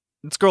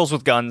 It's girls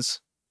with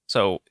guns,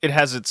 so it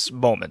has its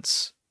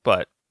moments,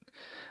 but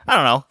I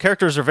don't know.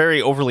 Characters are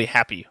very overly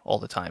happy all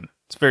the time.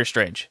 It's very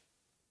strange.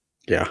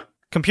 Yeah.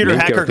 Computer Main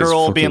hacker character's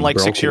girl being fucking like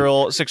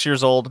broken. 6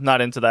 years old. Not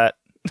into that.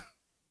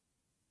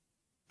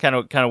 kind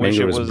of wish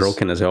Mango it was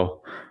broken as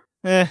hell.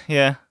 Yeah.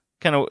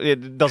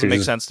 It doesn't She's make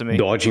just sense to me.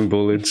 Dodging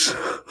bullets.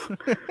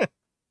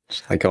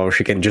 It's like, oh,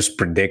 she can just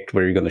predict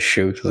where you're gonna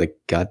shoot. It's like,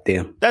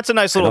 goddamn. That's a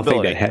nice little don't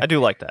think ability. I do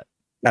like that.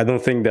 I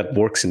don't think that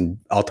works in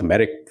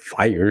automatic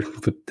fire,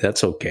 but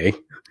that's okay.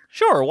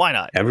 Sure, why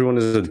not? Everyone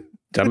is a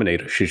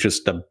Terminator. She's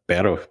just a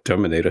better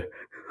Terminator.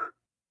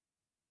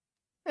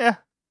 Yeah,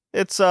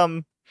 it's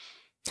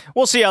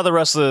we'll see how the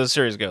rest of the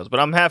series goes.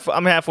 But I'm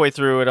halfway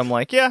through it. I'm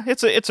like, yeah,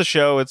 it's a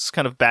show. It's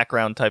kind of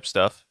background type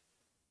stuff.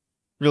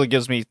 Really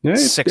gives me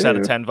 6 out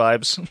of 10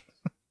 vibes.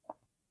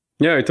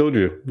 Yeah, I told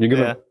you. You're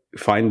gonna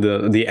find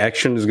the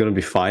action is gonna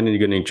be fine and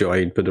you're gonna enjoy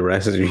it, but the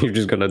rest is you're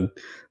just gonna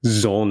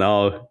zone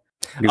out.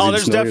 Oh,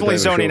 there's definitely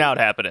zoning out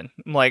happening.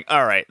 I'm like,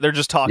 all right, they're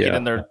just talking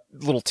in their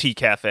little tea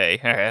cafe.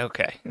 All right,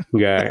 okay.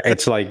 Yeah,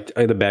 it's like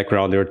in the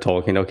background they're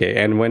talking.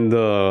 Okay, and when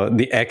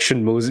the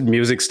action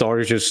music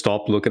starts, just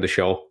stop, look at the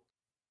show.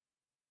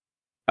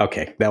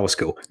 Okay, that was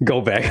cool.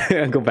 Go back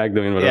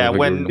doing whatever. Yeah, we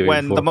were doing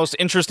when before. the most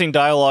interesting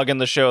dialogue in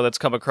the show that's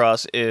come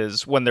across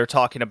is when they're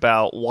talking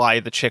about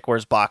why the chick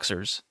wears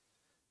boxers.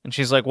 And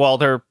she's like, well,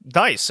 they're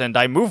nice, and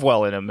I move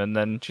well in them. And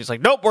then she's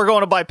like, nope, we're going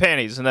to buy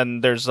panties. And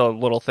then there's a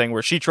little thing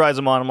where she tries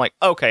them on. I'm like,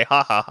 okay,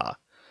 ha, ha, ha.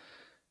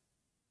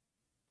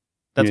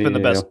 That's been the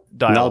best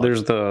dialogue. Now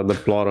there's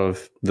the plot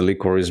of the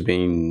Licorice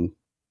being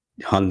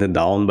hunted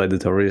down by the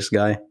terrorist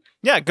guy.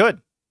 Yeah,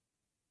 good.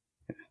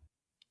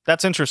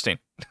 That's interesting.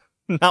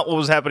 Not what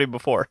was happening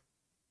before.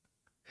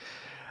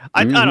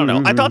 I don't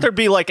know. I thought there'd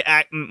be like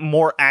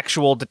more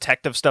actual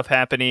detective stuff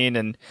happening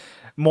and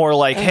more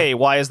like, hey,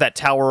 why is that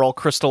tower all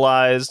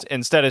crystallized?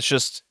 Instead, it's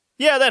just,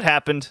 yeah, that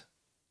happened.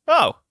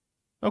 Oh,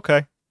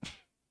 okay.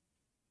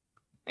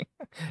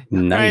 Nice.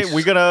 All right,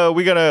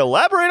 we gonna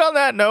elaborate on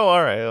that? No,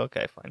 all right,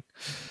 okay, fine.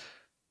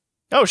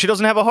 Oh, she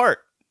doesn't have a heart.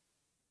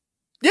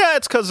 Yeah,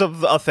 it's because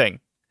of a thing.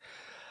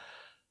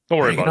 Don't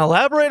worry about it.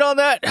 Elaborate on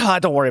that?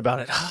 Don't worry about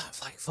it.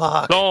 It's like,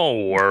 fuck.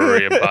 Don't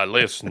worry about it.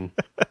 Listen.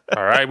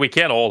 All right, we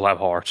can't all have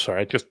hearts, all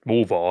right? Just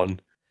move on.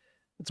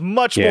 It's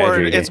much more.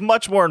 JD. It's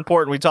much more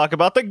important we talk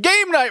about the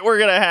game night we're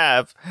gonna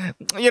have.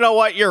 You know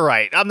what? You're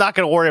right. I'm not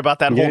gonna worry about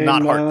that whole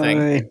not heart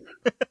thing.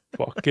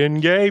 Fucking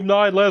game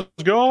night, let's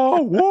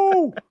go!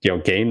 Woo! Yo,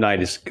 game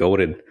night is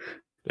goated.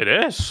 It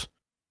is.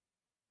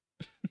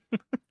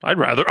 I'd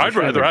rather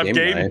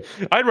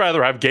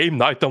have game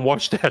night than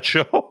watch that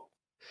show.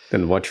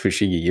 Then watch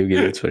Fushigi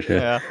Yugi. That's for sure.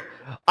 Yeah,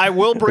 I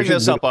will bring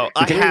this up. I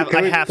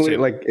have to.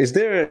 Like, is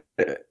there?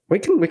 We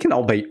can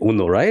all play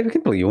Uno, right? We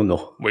can play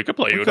Uno. We could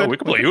play Uno. We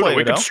could play Uno.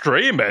 We could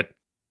stream it.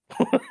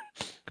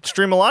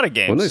 Stream a lot of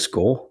games. Uno is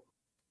cool.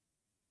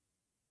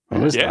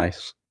 Uno is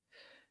nice.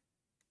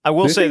 I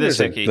will say this,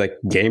 this, Hickey. like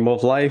Game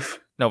of Life.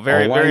 No,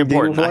 very Online very Game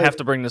important. of I Life? have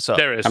to bring this up.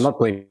 There is. I'm not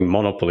playing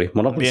Monopoly.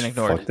 Monopoly Being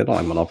ignored. Fuck, they don't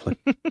like Monopoly.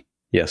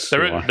 Yes.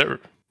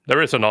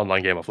 There is an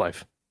online Game of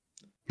Life.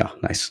 Oh,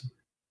 nice.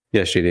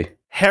 Yes, GD.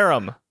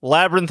 Harem,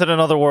 Labyrinth in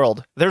Another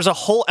World. There's a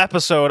whole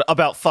episode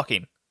about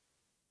fucking.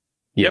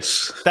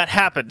 Yes. That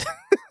happened.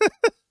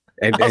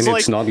 And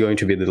it's not going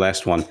to be the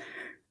last one.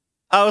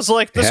 I was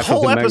like, this Half of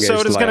whole the manga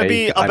episode is is going to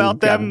be like,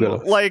 about I'm them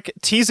gonna- like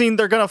teasing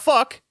they're going to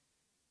fuck.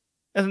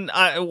 And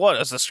what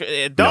is this?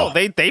 No,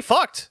 they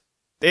fucked.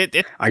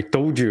 It I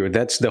told you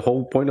that's the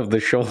whole point of the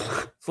show,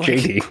 like-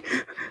 JD.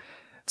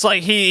 It's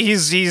like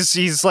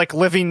he's like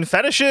living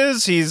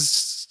fetishes.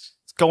 He's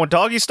going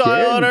doggy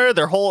style on her.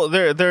 They're moving.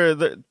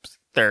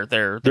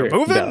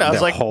 I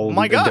was like,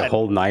 my god, the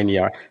whole 9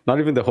 yards. Not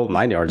even the whole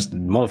 9 yards. The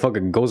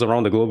motherfucker goes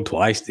around the globe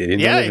twice. Dude.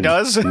 He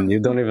does.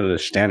 You don't even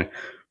understand.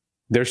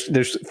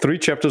 There's 3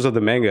 chapters of the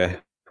manga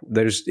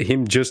there's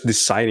him just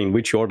deciding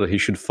which order he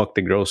should fuck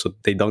the girl so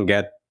they don't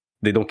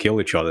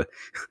kill each other.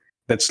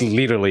 That's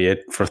literally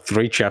it for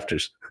 3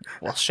 chapters.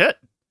 Well, shit.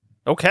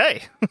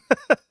 Okay.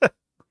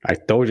 I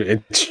told you,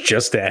 it's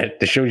just that.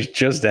 The show's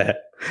just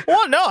that.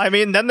 Well, no, I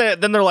mean, then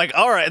they're like,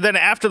 all right. Then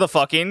after the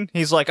fucking,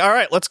 he's like, all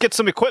right, let's get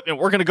some equipment.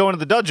 We're gonna go into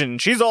the dungeon.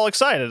 And she's all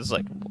excited. It's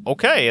like,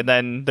 okay. And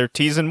then they're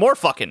teasing more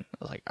fucking. I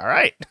was like, all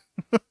right.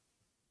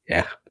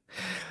 Yeah.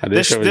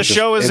 This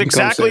show is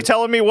exactly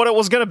telling me what it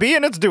was gonna be,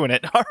 and it's doing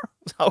it.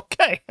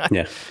 Okay.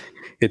 Yeah.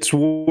 It's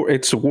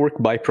work,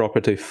 buy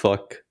property,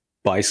 fuck,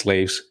 buy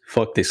slaves,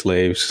 fuck the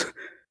slaves,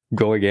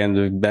 go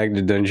again, back to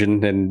the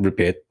dungeon, and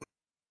repeat.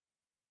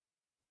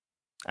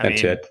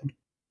 That's it.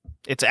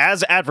 It's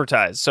as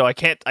advertised, so I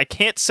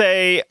can't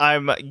say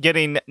I'm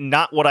getting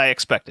not what I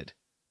expected.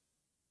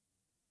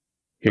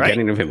 You're right?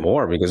 getting even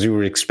more because you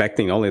were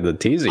expecting only the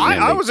teasing.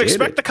 I was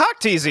expecting the cock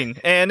teasing,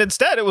 and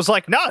instead it was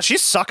like, nah,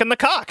 she's sucking the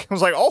cock. I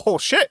was like, oh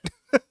shit.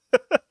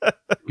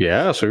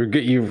 Yeah, so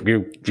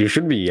you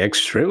should be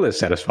extremely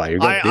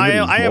satisfied.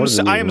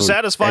 I am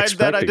satisfied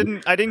that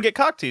I didn't get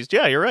cock teased.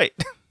 Yeah, you're right.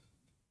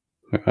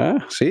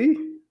 See,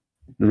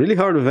 really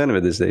hard with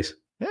anime these days.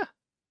 Yeah.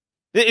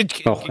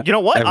 You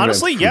know what?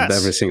 Honestly, yes.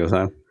 Every single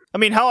time. I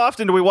mean, how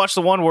often do we watch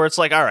the one where it's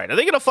like, all right, are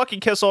they gonna fucking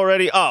kiss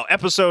already? Oh,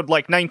 episode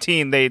like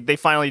 19, they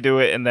finally do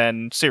it, and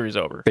then series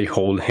over. They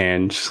hold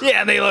hands.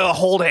 Yeah, they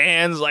hold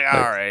hands. Like,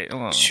 all right,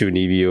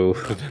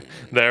 Shunibyo.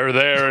 They're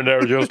there, and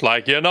they're just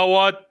like, you know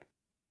what?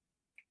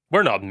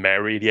 We're not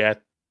married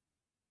yet.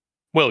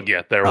 We'll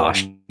get there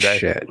one day.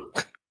 Shit.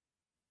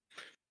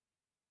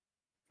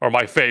 Or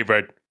my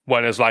favorite,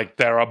 when it's like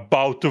they're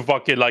about to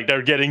fucking, like,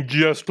 they're getting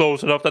just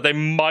close enough that they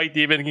might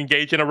even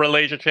engage in a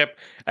relationship,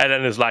 and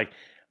then it's like,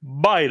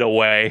 by the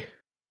way,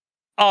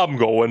 I'm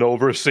going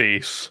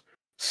overseas.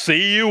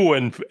 See you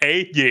in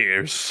 8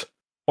 years.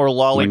 Or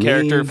lolly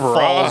character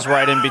falls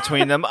right in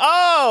between them.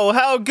 Oh,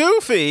 how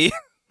goofy!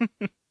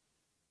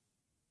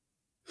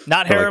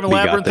 Not Harem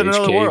Labyrinth in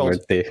another world.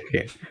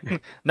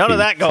 None of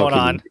that going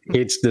on.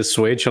 Hits the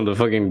switch on the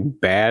fucking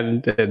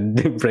bed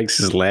and breaks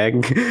his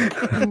leg.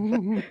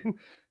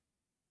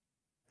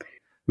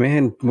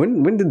 Man,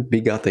 when did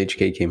Big Got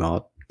HK came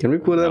out? Can we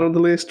put that on the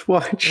list?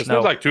 Watch. Isn't it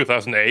like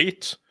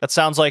 2008? That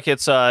sounds like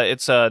it's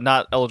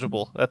not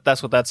eligible.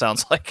 That's what that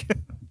sounds like.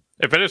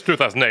 If it is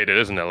 2008, it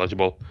isn't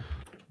eligible.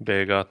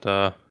 Big Got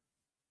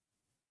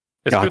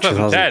it's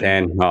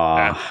 2010.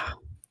 Yeah.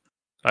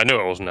 I knew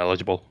it wasn't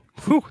eligible.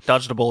 Whew,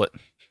 dodged a bullet.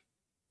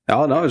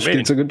 Oh no, it's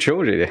a good show,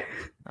 JD.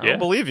 I don't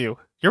believe you.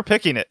 You're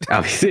picking it.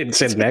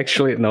 It's an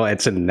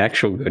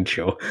actual good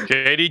show.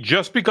 JD,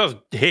 just because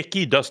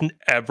Hickey doesn't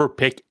ever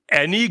pick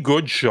any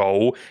good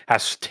show,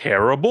 has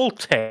terrible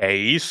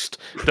taste,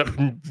 that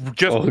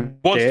just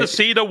wants to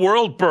see the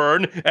world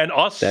burn and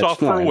us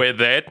suffer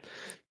with it.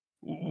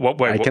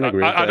 I can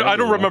agree. I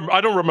don't remember.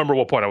 I don't remember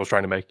what point I was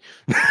trying to make.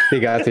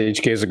 Big Got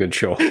HK is a good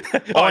show.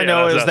 All I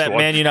know is that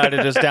Man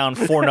United is down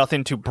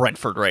 4-0 to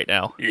Brentford right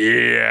now.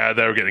 Yeah,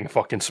 they're getting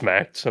fucking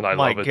smacked, and I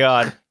love it. My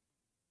God.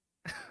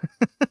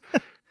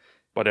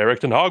 But Erik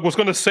ten Hag was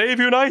going to save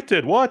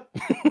United. What?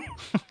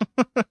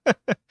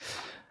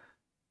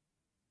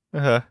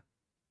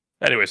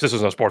 Anyways, this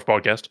is a sports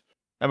podcast.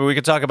 I mean, we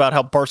could talk about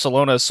how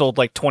Barcelona has sold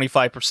like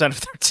 25%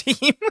 of their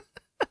team.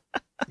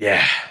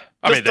 Yeah.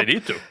 I mean, they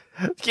need to.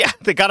 Yeah,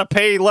 they got to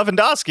pay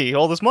Lewandowski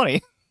all this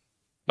money.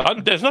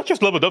 There's not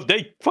just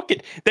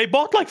Lewandowski. They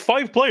bought like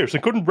 5 players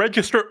and couldn't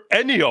register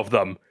any of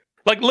them.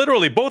 Like,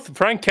 literally, both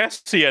Frank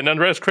Kessie and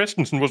Andreas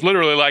Christensen was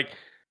literally like,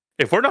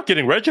 if we're not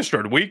getting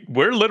registered,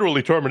 we're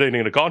literally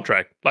terminating the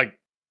contract. Like,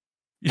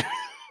 it's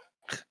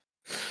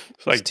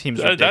like this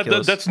team's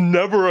ridiculous. That's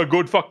never a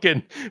good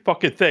fucking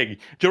thing.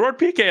 Gerard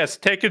Piqué has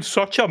taken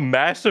such a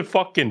massive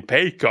fucking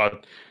pay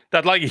cut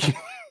that, like,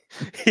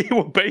 he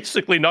will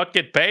basically not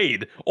get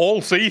paid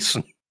all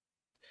season.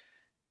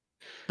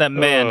 That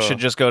man should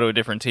just go to a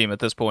different team at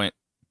this point.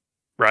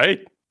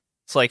 Right?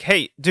 It's like,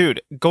 hey,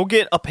 dude, go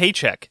get a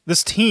paycheck.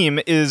 This team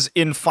is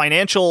in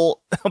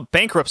financial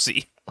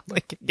bankruptcy.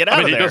 Like, get out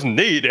of there. He doesn't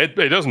need it.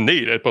 He doesn't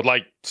need it, but,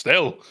 like,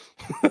 still.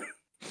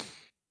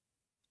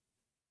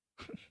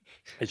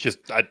 It's just,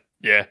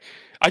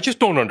 I just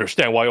don't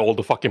understand why all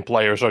the fucking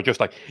players are just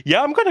like,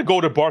 yeah, I'm going to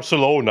go to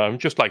Barcelona. I'm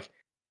just like,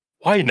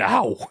 why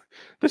now?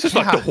 This is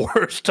like the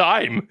worst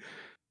time.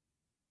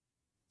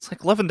 It's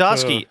like,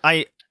 Lewandowski,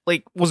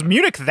 was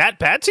Munich that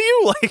bad to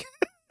you? Like,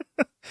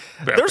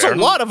 there's a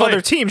lot of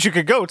other teams you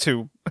could go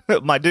to,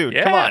 my dude.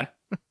 Yeah. Come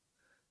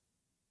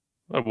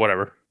on.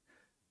 Whatever.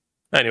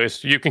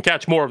 Anyways, you can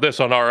catch more of this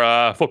on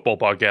our football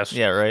podcast.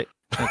 Yeah, right.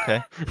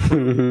 Okay.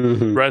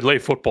 Red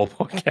Leaf Football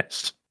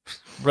Podcast.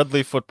 Red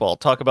Leaf Football.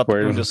 Talk about the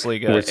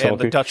Bundesliga and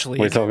the Dutch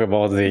League. We're talking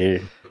about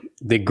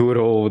the good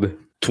old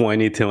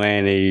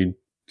 2020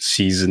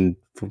 season.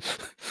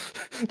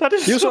 That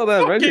is you saw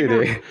that, right?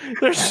 JD?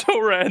 They're so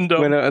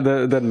random. When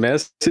that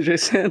message I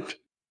sent,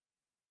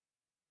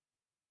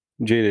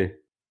 JD.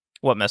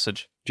 What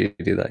message?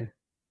 JD,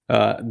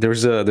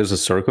 there's a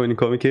circle in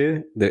Comic.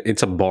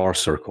 It's a bar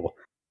circle.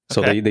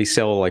 So Okay. they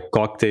sell like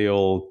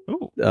cocktail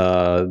Ooh.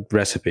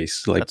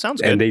 recipes. Like, That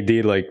sounds good. and they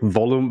did like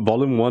volume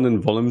 1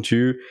 and volume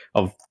 2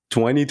 of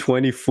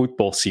 2020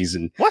 football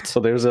season. What? So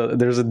there's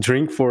a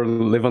drink for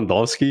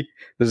Lewandowski.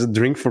 There's a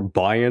drink for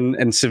Bayern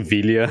and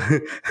Sevilla,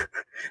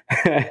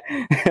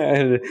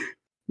 and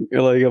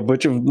like a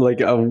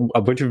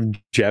bunch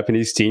of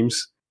Japanese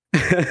teams.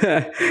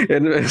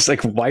 And it's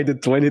like, why the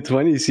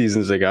 2020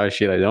 season? It's like, oh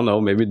shit, I don't know.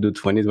 Maybe the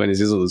 2020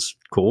 season was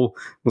cool,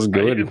 was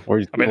good,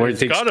 or I mean, or it it's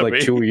takes gotta like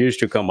be. 2 years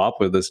to come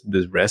up with this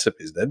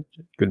recipes. That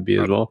could be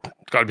as well.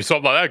 It's got to be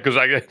something like that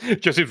because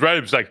it just seems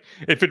random. It's like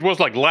if it was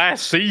like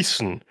last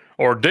season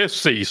or this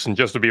season,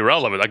 just to be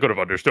relevant, I could have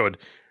understood.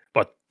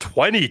 But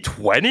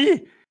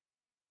 2020,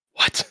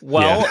 what?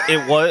 Well,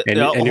 it was. And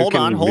hold you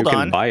on.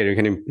 can buy it. You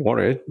can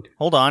import it.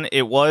 Hold on.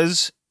 It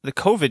was the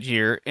COVID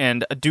year,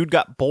 and a dude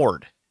got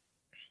bored.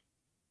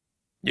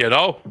 You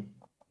know,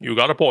 you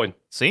got a point.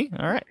 See?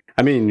 All right.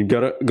 I mean, you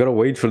gotta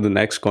wait for the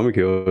next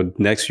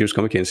next year's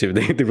Comic and see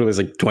if they release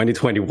like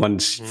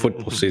 2021's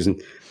football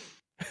season.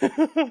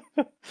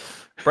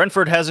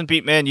 Brentford hasn't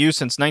beat Man U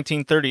since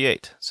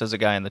 1938, says a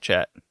guy in the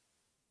chat.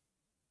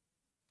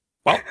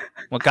 Well,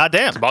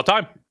 goddamn. it's about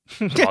time.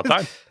 It's about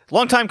time.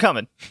 Long time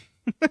coming.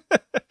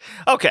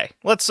 Okay,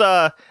 let's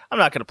I'm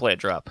not going to play a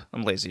drop.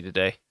 I'm lazy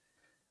today.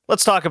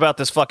 Let's talk about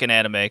this fucking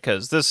anime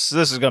cuz this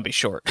is going to be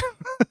short.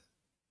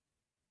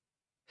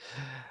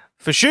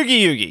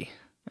 Fushugi Yugi,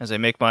 as I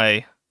make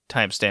my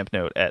timestamp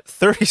note at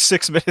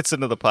 36 minutes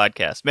into the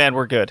podcast. Man,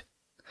 we're good.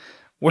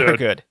 We're Dude.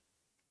 good.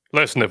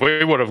 Listen, if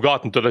we would have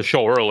gotten to the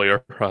show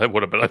earlier, it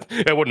wouldn't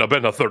have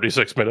been a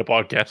 36-minute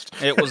podcast.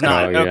 It was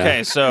not. Oh, yeah.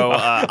 Okay, so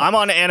I'm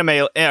on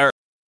anime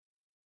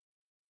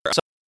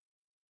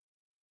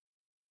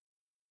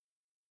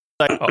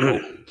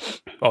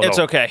It's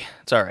no. okay.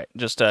 It's all right.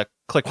 Just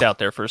clicked out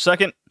there for a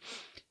second.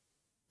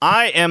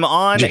 I am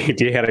on.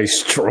 JD had a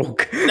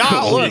stroke.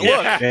 No, look.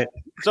 Yeah.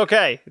 It's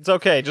okay. It's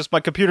okay. Just my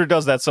computer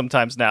does that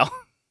sometimes now.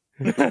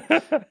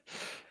 I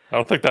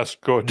don't think that's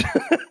good.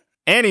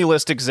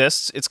 AniList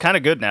exists. It's kind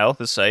of good now,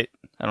 this site.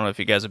 I don't know if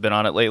you guys have been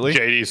on it lately.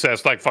 JD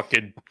says like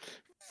fucking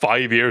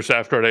 5 years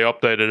after they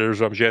updated it or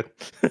some shit.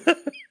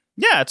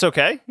 Yeah, it's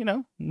okay. You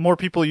know, more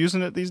people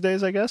using it these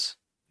days, I guess.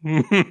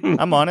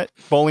 I'm on it.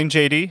 Bowling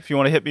JD, if you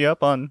want to hit me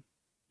up on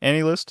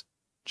AniList,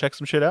 check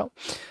some shit out.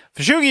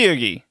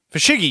 Fushugi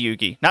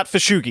Yugi, not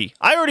Fushugi.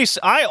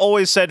 I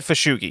always said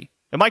Fushugi.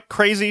 Am I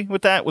crazy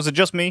with that? Was it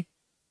just me?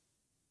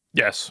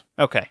 Yes.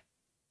 Okay.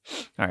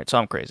 All right, so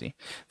I'm crazy.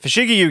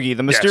 Fushigi Yugi,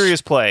 the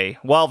mysterious play.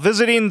 While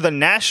visiting the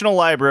National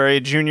Library,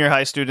 junior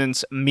high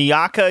students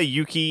Miyaka,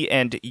 Yuki,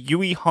 and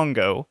Yui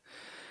Hongo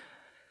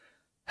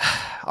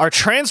are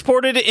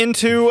transported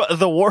into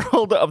the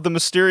world of the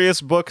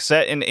mysterious book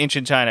set in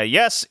ancient China.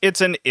 Yes, it's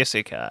an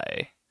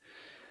isekai.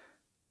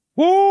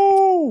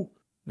 Woo!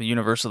 The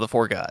universe of the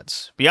four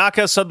gods.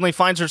 Miyaka suddenly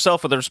finds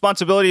herself with the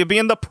responsibility of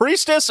being the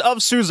priestess of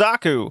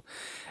Suzaku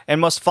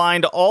and must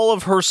find all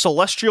of her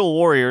celestial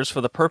warriors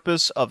for the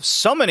purpose of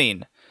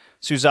summoning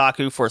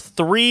Suzaku for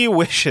 3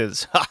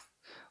 wishes. Ha!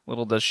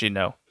 Little does she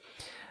know.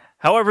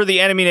 However, the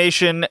enemy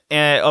nation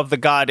of the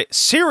god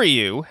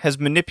Siryu has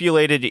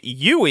manipulated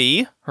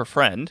Yui, her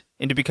friend,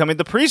 into becoming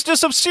the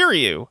priestess of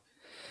Siryu.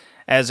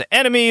 As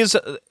enemies,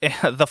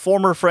 the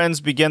former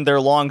friends begin their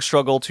long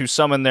struggle to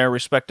summon their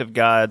respective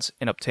gods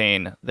and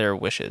obtain their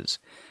wishes.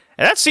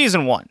 And that's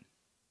season 1.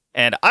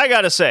 And I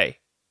gotta say,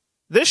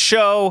 this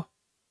show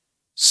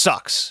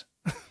sucks.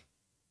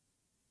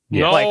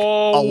 Yeah. Like, a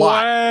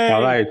lot. way.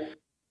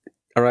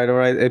 All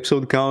right.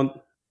 Episode count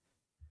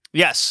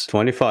Yes.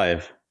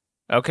 25.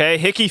 Okay,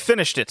 Hickey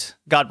finished it.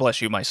 God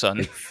bless you, my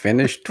son.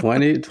 Finished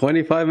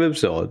 25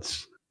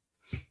 episodes.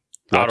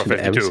 Out of Watching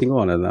every 52. single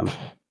one of them.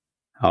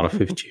 Out of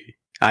 50.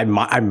 I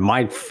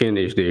might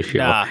finish this show.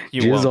 Nah,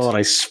 you Just won't. all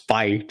I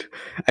spiked.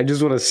 I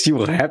just want to see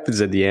what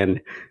happens at the end.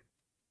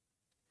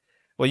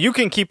 Well, you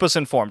can keep us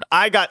informed.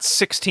 I got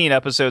 16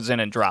 episodes in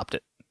and dropped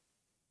it.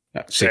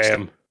 60.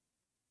 Damn.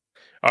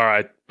 All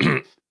right.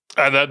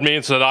 And that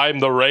means that I'm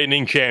the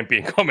reigning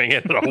champion coming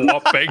in at a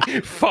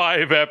whopping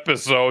 5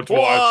 episodes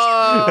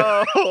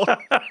watched. Whoa!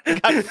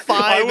 Got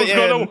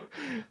 5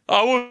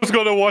 I was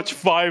gonna watch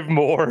 5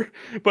 more,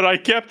 but I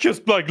kept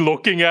just like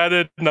looking at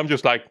it, and I'm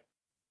just like,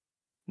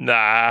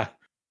 nah.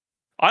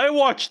 I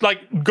watched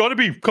gotta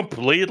be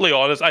completely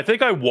honest. I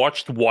think I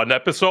watched 1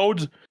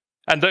 episode,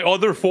 and the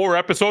other 4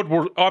 episodes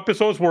were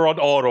on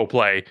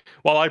autoplay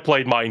while I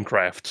played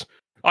Minecraft.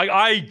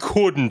 I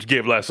couldn't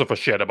give less of a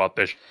shit about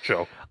this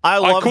show. I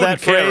love couldn't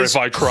that care phrase.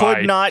 if I tried.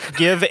 Could not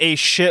give a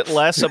shit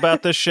less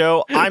about this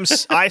show.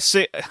 I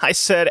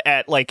said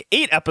at like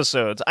 8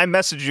 episodes, I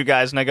messaged you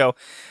guys and I go,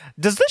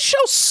 does this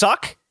show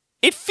suck?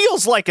 It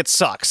feels like it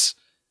sucks.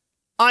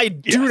 I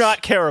do Yes.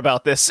 not care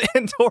about this.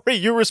 And Tori,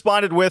 you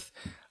responded with,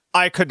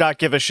 I could not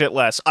give a shit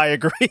less. I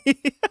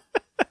agree.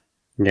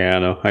 Yeah, I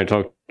know. I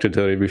talked to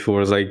Tori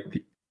before. It's like,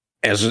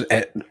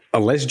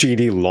 unless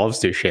GD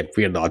loves this shit,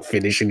 we are not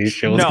finishing this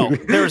show. No,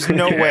 there's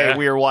no Yeah. way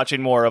we are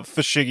watching more of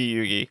Fushigi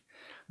Yugi.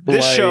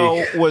 This Like-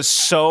 show was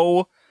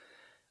so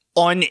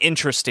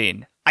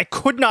uninteresting. I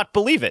could not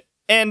believe it.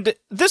 And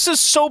this is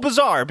so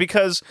bizarre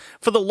because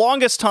for the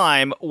longest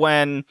time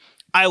when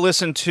I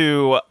listened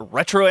to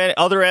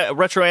other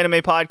retro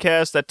anime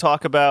podcasts that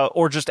talk about,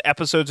 or just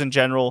episodes in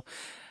general,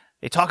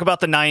 they talk about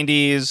the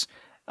 90s,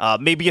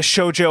 maybe a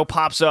shoujo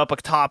pops up, a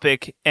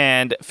topic,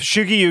 and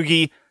Fushigi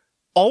Yugi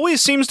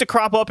always seems to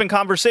crop up in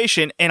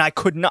conversation, and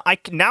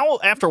now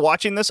after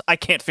watching this, I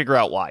can't figure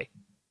out why.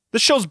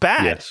 This show's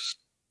bad. Yes.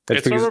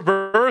 It's a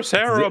reverse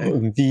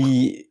harem.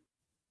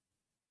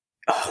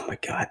 Oh my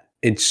god.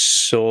 It's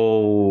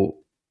so...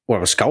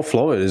 Well, Scout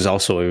Floor is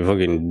also a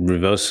fucking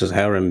reverse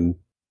harem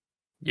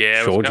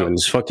shoujo, and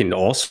it's fucking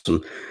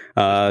awesome.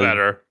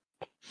 Better.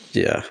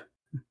 Yeah.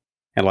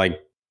 And like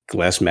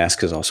Glass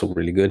Mask is also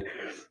really good.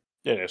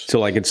 It is. So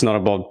like it's not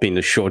about being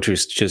a shoujo,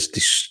 it's just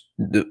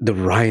the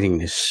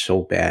writing is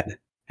so bad.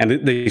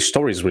 And the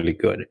story is really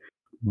good.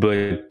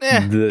 But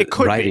the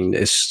writing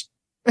is...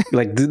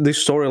 like the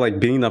story, like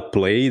being a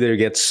play, they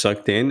get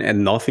sucked in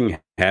and nothing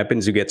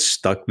happens. You get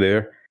stuck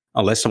there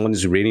unless someone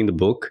is reading the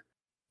book.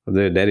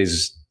 That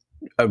is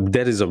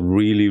a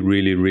really,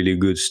 really, really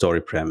good story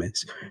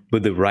premise.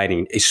 But the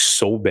writing is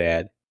so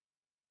bad.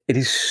 It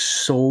is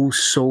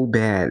so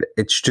bad.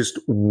 It's just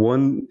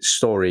one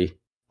story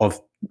of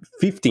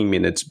 15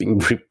 minutes being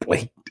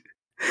replayed.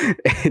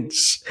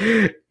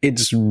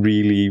 It's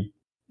really...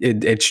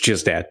 It's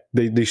just that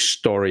the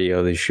story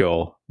of the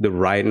show,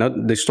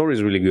 the story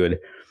is really good,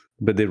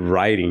 but the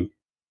writing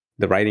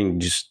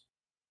just,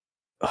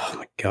 oh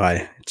my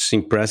god, it's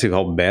impressive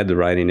how bad the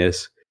writing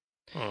is.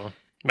 Man,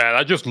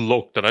 I just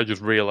looked and I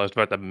just realized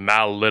that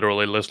Mal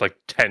literally lists like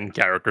 10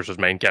 characters as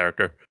main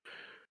character.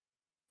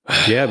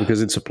 Yeah,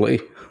 because it's a play.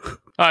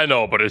 I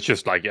know, but it's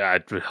just like,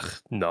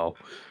 no,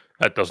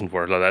 that doesn't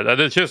work like that. And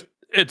it's just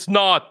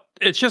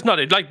not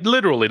like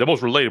literally the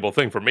most relatable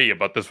thing for me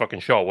about this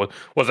fucking show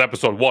was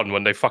episode 1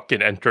 when they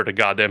fucking enter the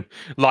goddamn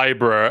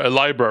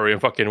library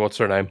and fucking, what's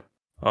her name?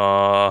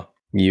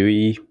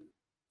 Yui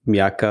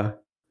Miyaka.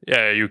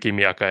 Yeah, Yuki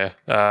Miyaka.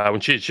 Yeah.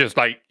 When she's just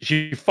like,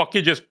 she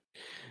fucking just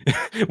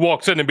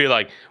walks in and be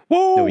like,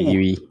 whoa, No,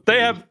 Yui. they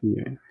have...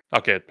 Yeah.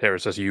 Okay, here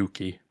it says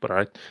Yuki, but all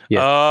right.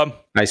 Yeah.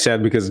 I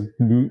said because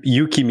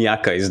Yuki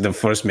Miyaka is the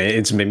first main.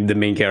 It's the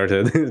main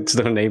character. It's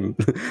the name,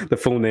 the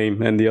full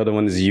name, and the other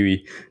one is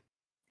Yui.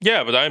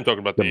 Yeah, but I am talking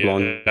about the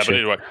blonde. But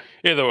either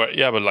way,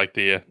 yeah, but like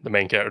the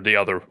main character, the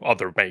other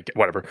main,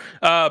 whatever.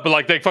 But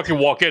like they fucking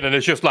walk in and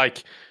it's just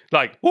like,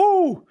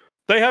 whoa,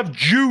 they have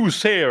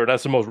Jews here.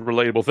 That's the most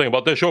relatable thing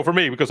about this show for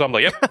me because I'm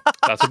like, yep,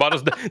 that's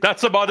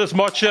about as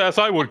much as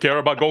I would care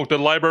about going to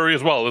the library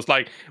as well. It's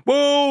like,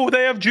 whoa,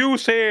 they have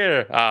Jews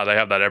here. They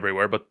have that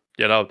everywhere, but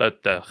you know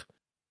that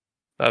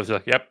I was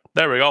like, yep,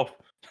 there we go.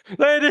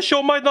 Hey, this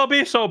show might not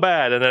be so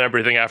bad, and then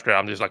everything after,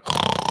 I'm just like.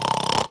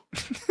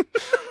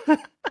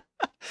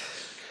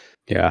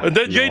 Yeah. And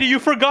then, JD, you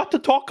forgot to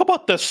talk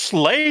about the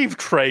slave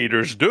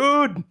traders,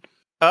 dude.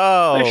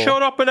 Oh. They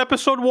showed up in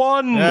episode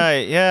 1.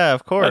 Yeah,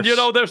 of course. And, you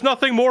know, there's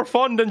nothing more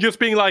fun than just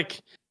being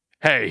like,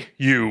 hey,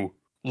 you,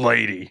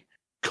 lady,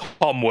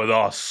 come with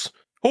us.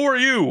 Who are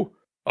you?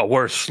 Oh,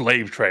 we're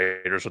slave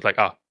traders. It's like,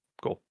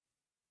 cool.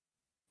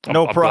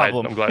 No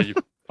problem.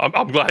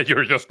 I'm glad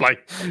you're just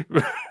like,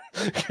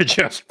 you're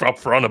just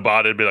upfront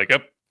about it. Be like,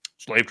 yep,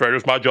 slave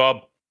traders, my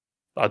job.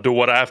 I do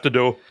what I have to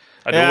do.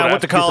 I do what I went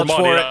have to do college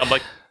for money. for it. I'm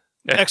like,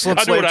 excellent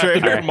I do slave what I have to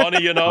trader. do for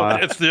money, you know.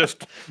 It's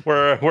just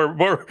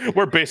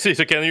we're busy,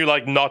 so can you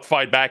like not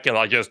fight back and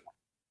like just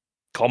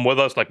come with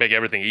us, like make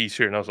everything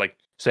easier? And I was like,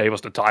 save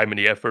us the time and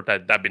the effort.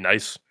 That'd be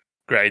nice.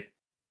 Great.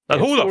 And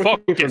who the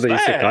fuck is the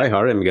that? Isekai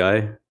harem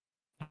guy?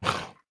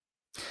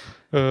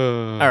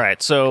 All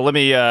right, so let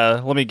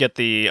me get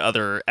the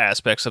other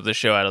aspects of the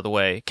show out of the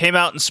way. Came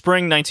out in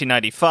spring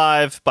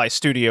 1995 by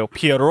Studio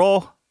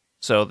Pierrot,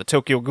 so the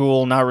Tokyo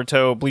Ghoul,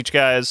 Naruto, Bleach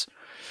guys.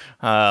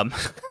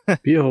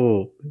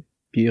 Pierrot.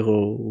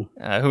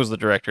 Who's the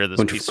director of this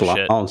Bunch piece of of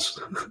shit?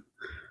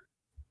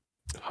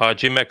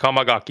 Hajime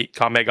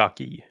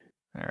Kamegaki.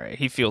 All right,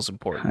 he feels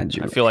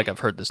important. I feel like I've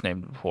heard this name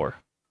before.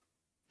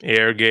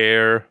 Air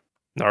Gear,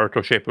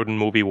 Naruto Shippuden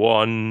Movie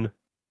 1,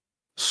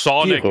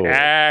 Sonic Hero.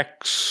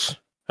 X.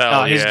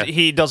 Hell yeah.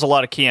 He does a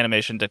lot of key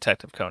animation,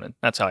 Detective Conan.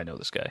 That's how I know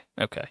this guy.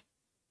 Okay.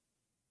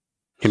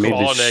 He made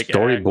the Sonic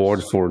storyboard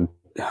X. for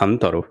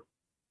Hantaro.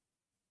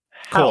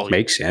 Hell yeah.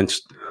 Makes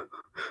sense.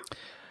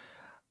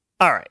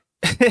 All right.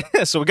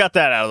 So we got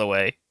that out of the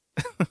way.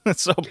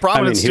 So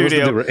prominent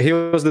studio. He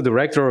was the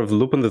director of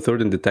Lupin the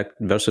Third and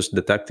versus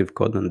Detective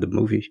Conan, the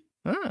movie.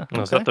 Okay.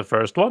 Was that the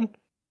first one?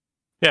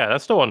 Yeah,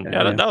 that's the one.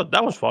 Yeah,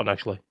 that was fun,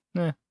 actually.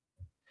 Yeah.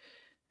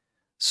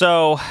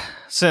 So,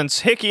 since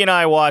Hickey and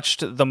I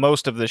watched the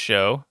most of the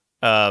show,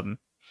 I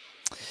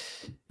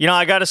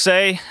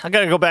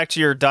gotta go back to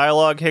your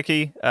dialogue,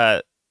 Hickey.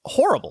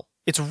 Horrible.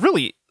 It's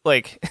really,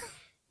 like...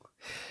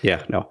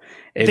 Yeah, no.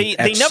 They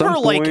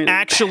never,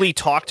 actually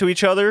talk to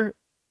each other.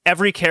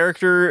 Every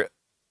character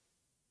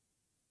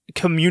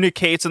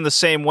communicates in the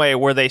same way,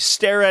 where they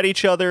stare at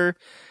each other,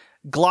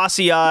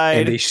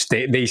 glossy-eyed.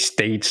 And they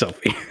state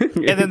something.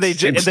 And then they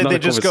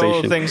just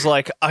go things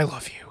like, I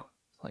love you.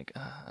 Like,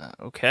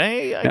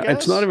 okay, I guess.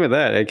 It's not even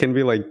that. It can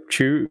be like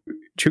two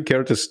two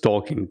characters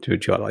talking to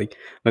each other. Like,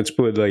 let's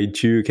put like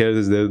two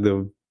characters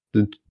that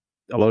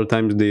a lot of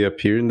times they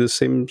appear in the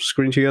same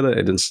screen together.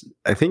 And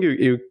I think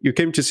you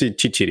came to see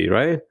Chichiri,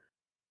 right?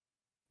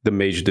 The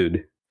mage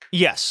dude.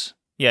 Yes.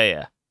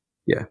 Yeah.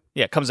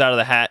 Comes out of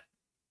the hat.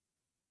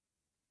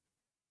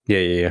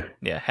 Yeah.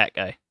 Yeah, hat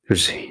guy.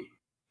 There's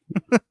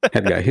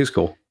that guy. He's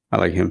cool. I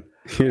like him.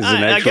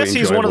 I guess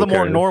he's one of the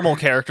more normal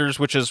characters,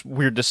 which is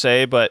weird to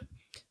say, but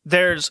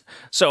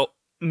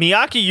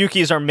Miyake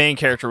Yuki is our main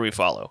character we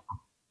follow.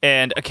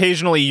 And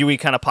occasionally Yui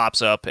kind of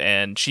pops up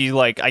and she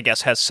I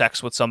guess has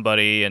sex with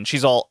somebody and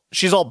she's all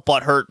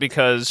butthurt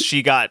because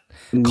she got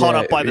caught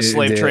up by the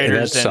slave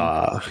traders.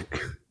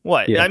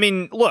 What? Yeah. I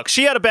mean, look,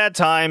 she had a bad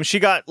time. She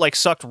got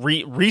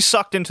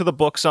re-sucked into the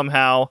book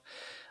somehow.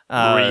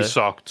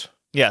 Re-sucked.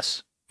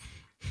 Yes.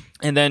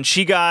 And then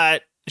she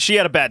had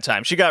a bad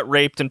time. She got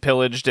raped and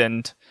pillaged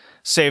and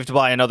saved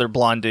by another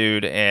blonde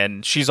dude,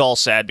 and she's all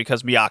sad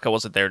because Miyaka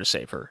wasn't there to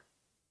save her.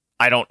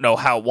 I don't know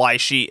why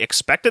she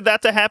expected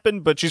that to happen,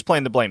 but she's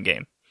playing the blame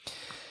game.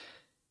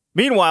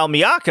 Meanwhile,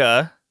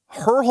 Miyaka,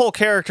 her whole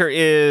character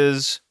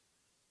is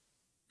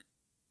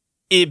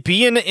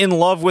being in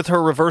love with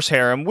her reverse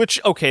harem, which,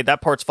 okay,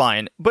 that part's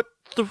fine. But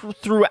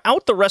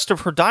throughout the rest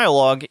of her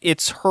dialogue,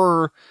 it's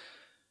her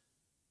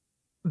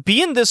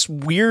being this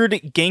weird,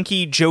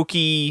 ganky,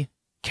 jokey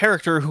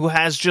character who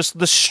has just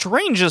the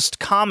strangest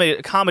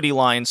comedy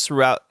lines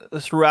throughout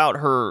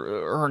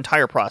her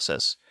entire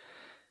process.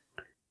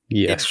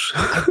 Yes.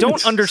 I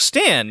don't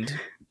understand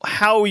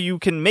how you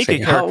can make a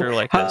character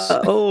like this.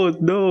 Oh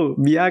no,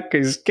 Miyaka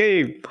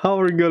escaped. How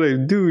are we gonna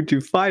do to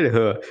find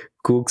her?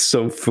 Cook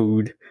some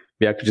food.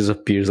 Miyaka just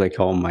appears like,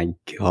 oh my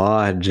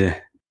god.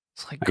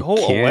 It's like, go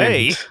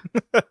away.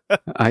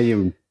 I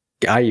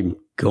am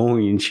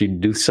going to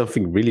do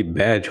something really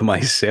bad to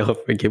myself.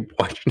 I keep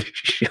watching the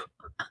show.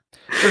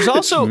 There's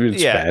also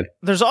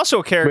there's also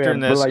a character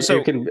in this. But like, so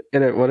you can,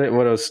 what I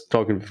was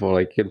talking before,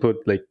 like you can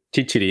put like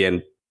Chichiri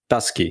and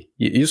Tusky.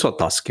 You saw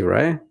Tusky,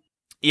 right?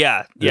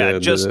 Yeah,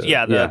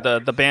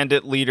 the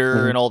bandit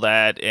leader and all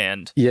that,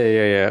 and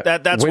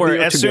That's when where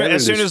as soon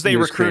as they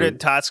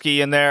recruited Tatsuki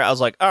in there, I was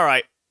like, all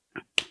right,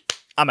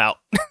 I'm out.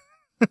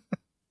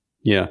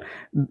 Yeah,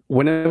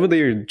 whenever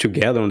they're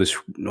together on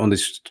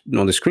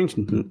the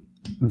screen,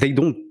 they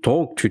don't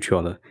talk to each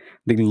other.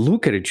 They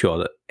look at each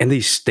other and they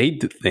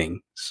state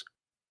things.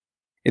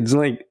 It's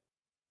like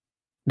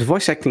the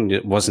voice acting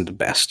wasn't the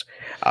best.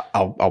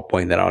 I'll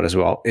point that out as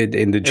well.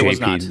 In the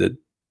JP,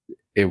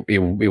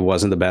 it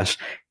wasn't the best.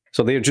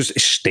 So they're just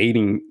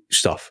stating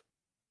stuff.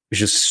 It's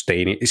just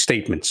stating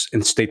statements.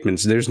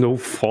 There's no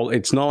fault.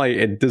 It's not like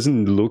it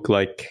doesn't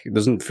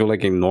feel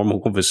like a normal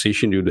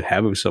conversation you'd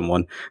have with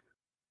someone.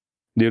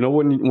 You know,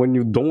 when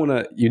you don't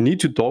wanna, you need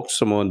to talk to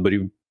someone, but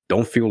you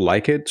don't feel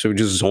like it, so you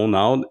just zone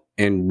out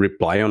and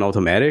reply on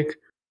automatic.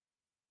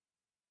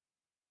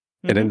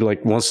 And then,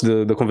 like, once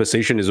the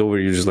conversation is over,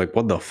 you're just like,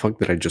 what the fuck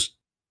did I just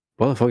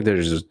do? What the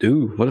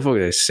fuck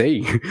did I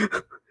say?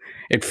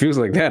 It feels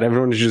like that.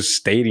 Everyone is just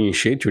stating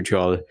shit to each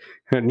other.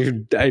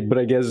 But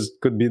I guess it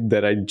could be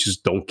that I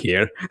just don't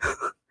care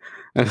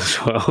as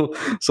well.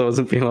 So I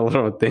wasn't paying a lot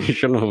of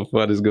attention of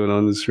what is going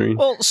on the screen.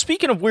 Well,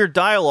 speaking of weird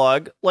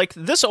dialogue, like,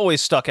 this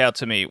always stuck out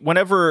to me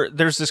whenever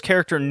there's this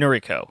character,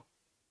 Noriko.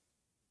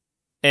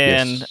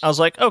 And I was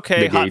like,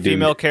 okay, hot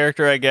female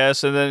character, I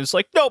guess. And then it's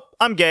like, nope,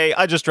 I'm gay.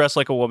 I just dress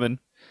like a woman.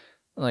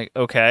 I'm like,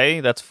 okay,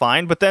 that's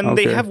fine. But then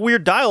they have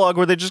weird dialogue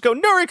where they just go,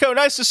 Noriko,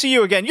 nice to see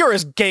you again. You're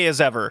as gay as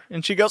ever.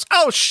 And she goes,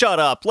 oh, shut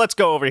up. Let's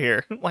go over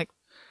here. I'm like,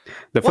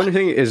 the funny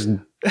thing is,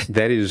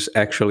 that is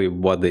actually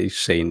what they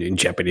say in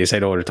Japanese. I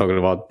know what you're talking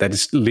about. That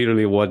is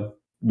literally what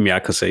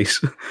Miyaka says.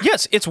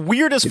 Yes, it's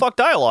weird as fuck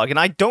dialogue, and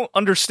I don't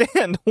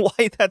understand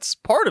why that's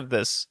part of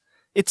this.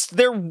 It's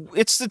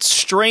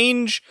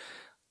strange,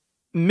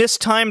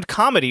 mistimed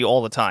comedy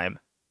all the time.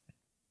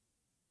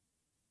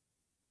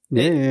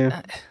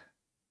 Yeah.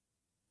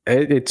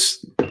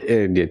 It's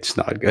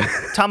not good.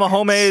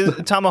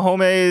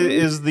 Tamahome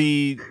is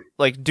the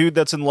like dude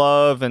that's in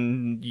love,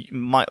 and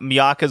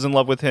Miyaka's in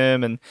love with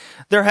him, and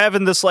they're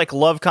having this like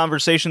love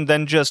conversation.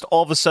 Then just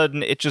all of a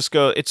sudden,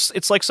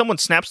 it's like someone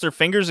snaps their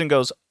fingers and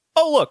goes,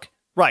 "Oh look,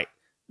 right,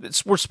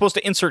 we're supposed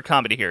to insert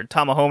comedy here."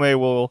 Tamahome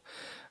will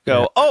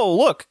go, "Oh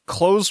look,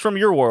 clothes from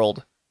your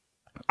world.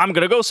 I'm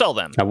gonna go sell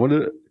them." I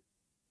wonder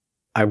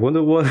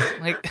what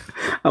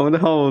I wonder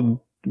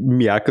how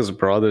Miyaka's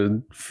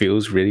brother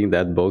feels reading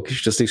that book.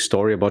 It's just a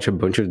story about a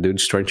bunch of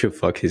dudes trying to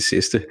fuck his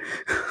sister.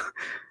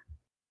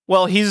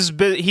 Well, he's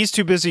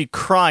too busy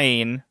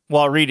crying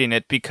while reading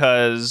it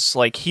because,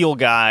 like, Heel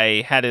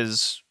Guy had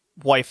his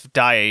wife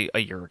die a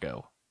year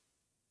ago.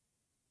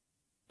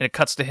 And it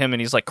cuts to him and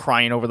he's, like,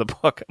 crying over the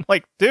book. I'm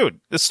like, dude,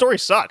 this story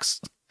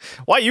sucks.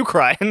 Why are you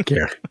crying?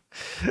 Yeah.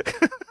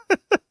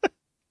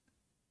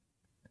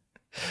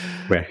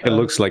 Well, it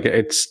looks like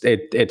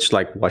it's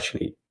like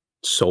watching a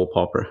soap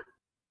opera.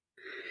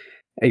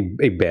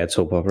 A bad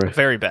soap opera.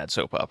 Very bad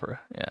soap opera,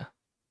 yeah.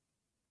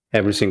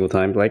 Every single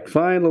time, like,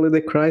 finally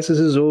the crisis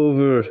is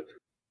over.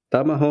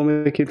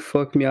 Tamahome can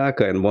fuck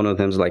Miyaka, and one of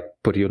them's like,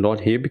 but you're not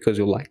here because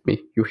you like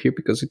me. You're here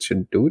because it's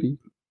your duty.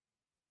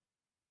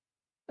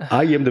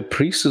 I am the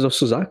priestess of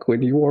Suzaku,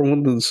 and you are one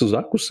of the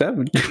Suzaku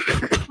 7.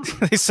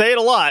 They say it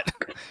a lot,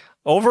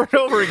 over and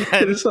over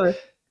again. It's like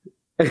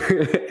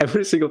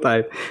every single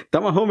time.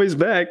 Tamahome is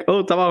back.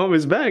 Oh, Tamahome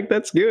is back.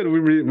 That's good.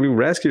 We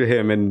rescued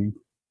him and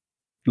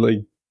like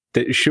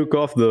they shook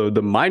off the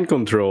mind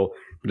control.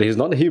 But he's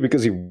not here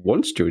because he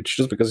wants to. It's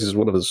just because he's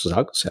one of the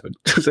Suzaku 7.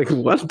 It's like,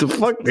 what the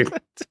fuck, dude?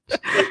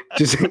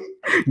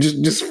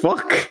 just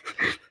fuck.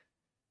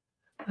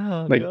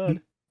 Oh, Like, God.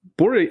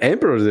 poor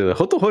Emperor.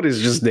 Hotohori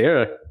is just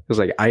there. It's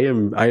like, I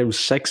am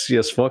sexy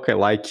as fuck. I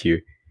like you.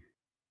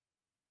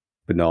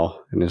 But no.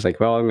 And it's like,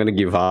 well, I'm gonna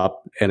give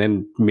up. And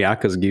then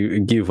Miyaka's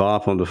give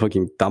up on the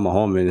fucking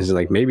Tamahome. And it's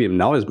like, maybe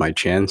now is my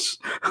chance.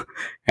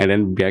 And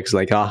then Miyaka's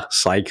like,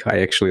 psych. I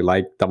actually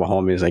like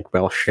Tamahome. It's like,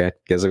 well, shit.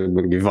 Guess I'm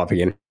gonna give up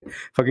again.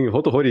 Fucking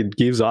Hotohori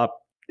gives up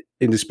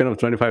in the span of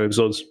 25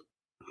 episodes.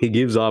 He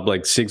gives up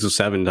like 6 or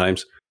 7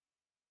 times.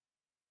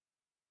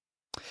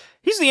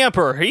 He's the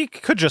Emperor. He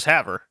could just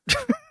have her.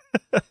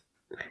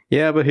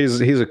 Yeah, but he's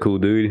a cool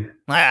dude.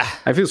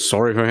 I feel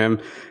sorry for him.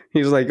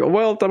 He's like,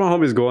 well,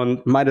 Tamahome is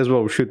gone. Might as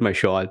well shoot my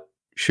shot.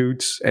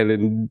 Shoots, and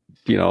then,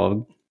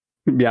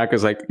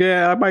 Miyaka's like,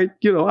 yeah, I might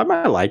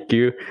like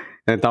you.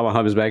 And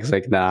Tamahame's back is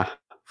like, nah,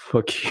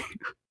 fuck you.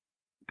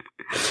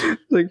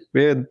 Like,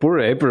 man, poor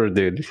Emperor,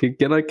 dude. He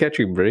cannot catch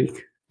a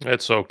break.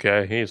 It's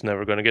okay. He's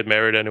never going to get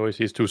married anyways.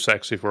 He's too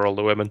sexy for all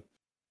the women.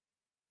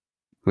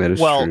 That is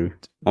Well, true.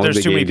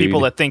 There's too many people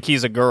that think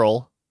he's a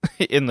girl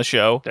in the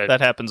show. That-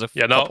 That happens a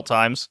couple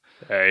times.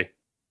 Hey.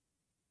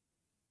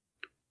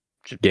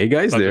 Gay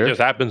guys Nothing there. just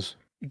happens.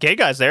 Gay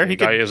guy's there. He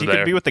Gay guy could is he there.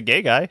 could be with the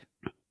gay guy.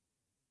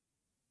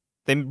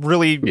 They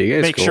really Gay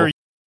guy's make cool. sure.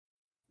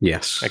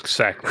 Yes.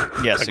 Exactly.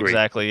 Yes, Agreed.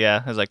 exactly.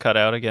 Yeah, as I cut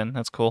out again.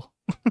 That's cool.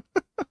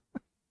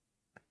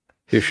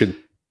 You should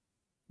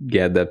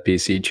get that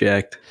PC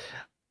checked.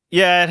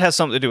 Yeah, it has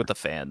something to do with the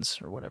fans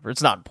or whatever.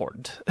 It's not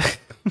important.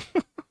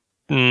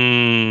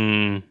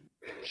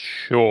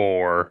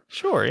 Sure.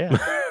 Sure, yeah.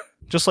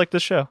 Just like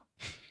this show.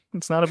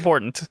 It's not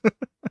important.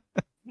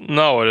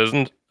 No, it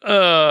isn't.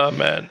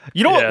 Man.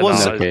 You know what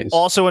was no, okay.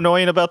 also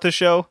annoying about this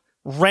show?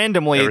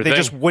 Randomly, Everything. they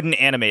just wouldn't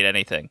animate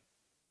anything.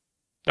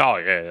 Oh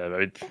yeah. I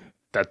mean,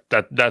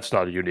 that's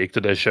not unique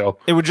to this show.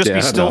 It would just Yeah,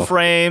 be still no.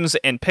 frames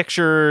and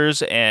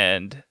pictures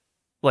and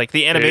like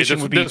the animation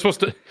this, would be this was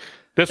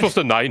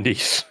the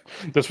 90s.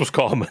 This was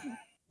common.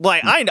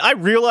 like I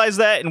realize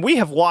that, and we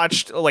have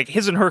watched like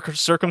His and Her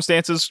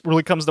Circumstances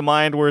really comes to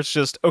mind, where it's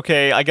just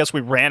okay. I guess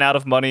we ran out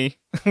of money.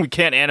 We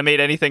can't animate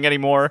anything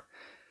anymore.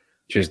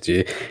 Just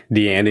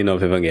the ending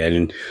of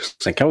Evangelion.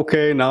 It's like,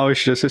 okay, now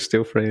it's just a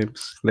still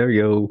frames. There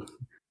you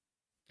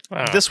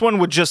go. This one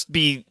would just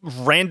be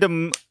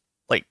random,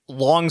 like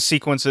long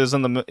sequences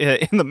in the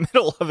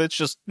middle of it. It's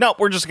just no,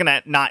 we're just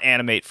gonna not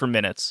animate for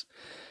minutes,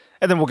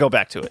 and then we'll go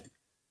back to it.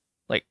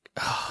 Like,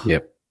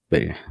 Yep.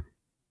 But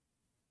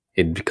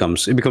it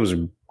becomes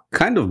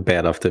kind of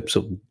bad after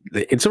episode.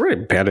 It's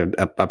already bad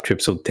up to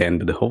episode 10,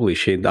 but holy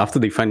shit! After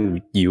they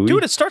find Yui,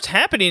 dude, it starts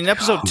happening in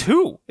episode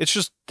 2. It's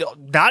just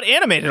not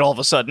animated all of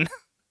a sudden.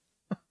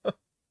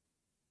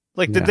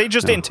 Like, did Yeah, they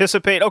just no.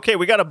 anticipate? Okay,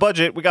 we got a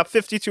budget. We got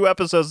 52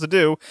 episodes to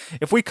do.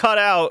 If we cut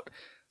out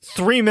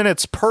 3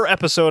 minutes per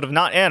episode of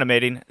not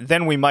animating,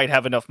 then we might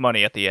have enough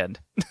money at the end.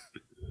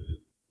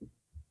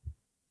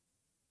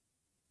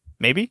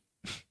 Maybe.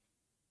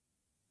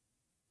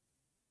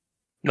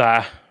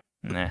 Nah.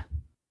 Nah.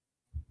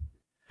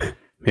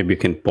 maybe you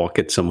can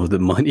pocket some of the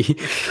money.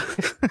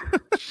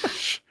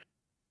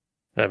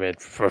 I mean,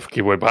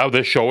 with how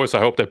this show is, I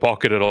hope they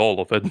pocketed all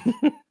of it.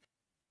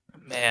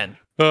 Man.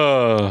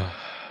 uh,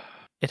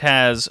 It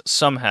has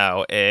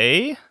somehow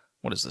a...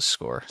 What is the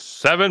score?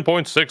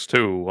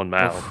 7.62 on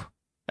Mal. Oof.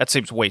 That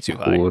seems way too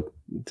high. Cool.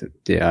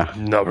 Yeah,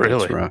 No, really.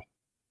 that's rough.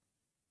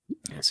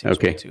 It seems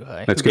Okay. way too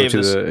high. Let's Who go gave to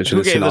this- the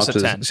who gave this a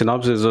synopsis. 10?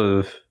 Synopsis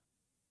of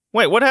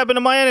Wait, what happened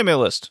to my anime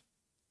list?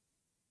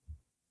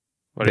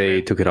 What do you they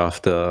mean? took it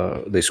off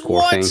the score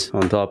What? thing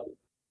on top.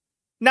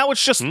 Now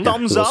it's just Hmm?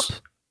 thumbs It up?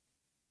 was-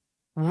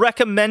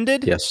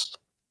 Recommended? Yes.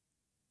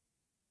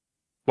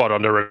 What,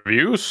 on the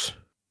reviews?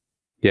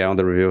 Yeah, on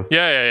the review.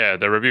 Yeah.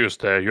 The reviews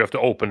there. You have to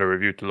open the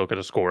review to look at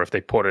the score if they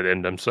put it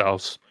in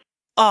themselves.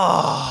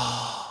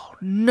 Oh,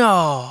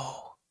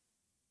 no.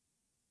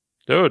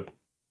 Dude,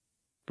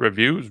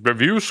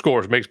 review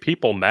scores makes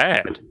people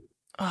mad.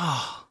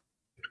 Oh.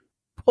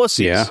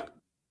 Pussies. Yeah.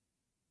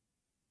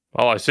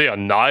 Well, I see a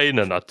 9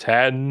 and a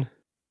 10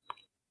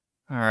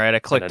 All right, I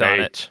and clicked an on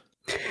 8. it.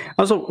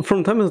 Also,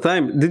 from time to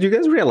time, did you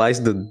guys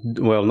realize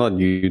well, not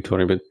you,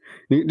 Tony, but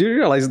did you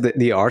realize that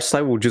the art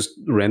style will just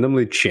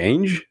randomly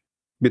change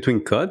between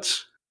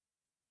cuts?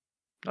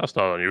 That's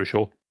not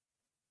unusual.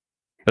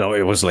 No,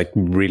 it was like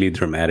really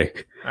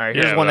dramatic. All right,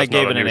 here's Yeah, one that that's not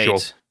gave it an unusual.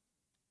 8.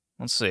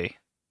 Let's see.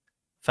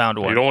 Found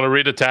one. You don't want to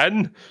read a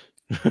 10?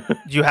 Do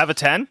you have a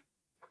 10?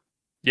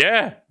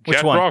 Yeah. Which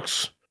Jet one?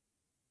 Rocks.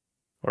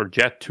 Or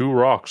Jet 2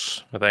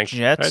 Rocks, I think.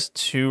 Jet Right?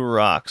 2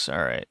 Rocks. All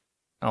right.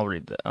 I'll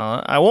read that.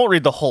 I won't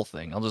read the whole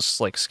thing. I'll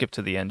just like skip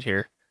to the end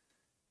here.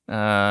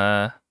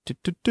 Let's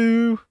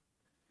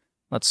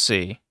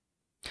see.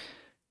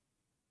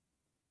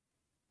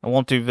 I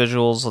won't do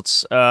visuals.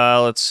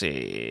 Let's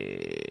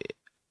see.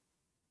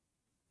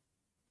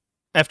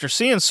 After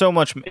seeing so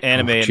much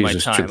anime in my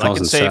time, I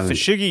can say 2007.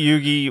 Fushigi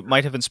Yugi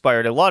might have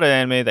inspired a lot of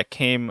anime that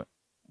came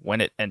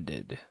when it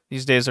ended.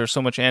 These days there's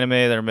so much anime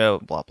that are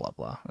blah blah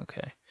blah.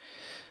 Okay.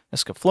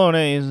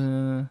 Escaflowne is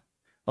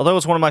although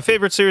it's one of my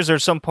favorite series,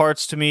 there's some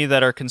parts to me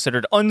that are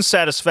considered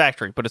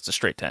unsatisfactory, but it's a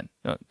straight 10.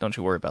 Don't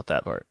you worry about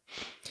that part.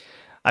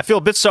 I feel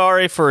a bit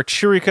sorry for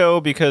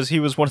Chiriko because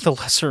he was one of the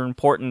lesser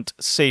important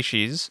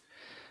seishis.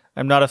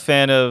 I'm not a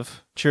fan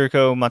of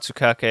Chiriko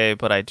Matsukake,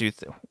 but I do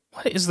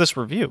what is this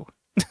review?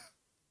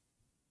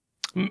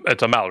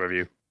 It's a Mal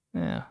review.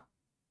 Yeah.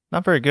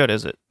 Not very good,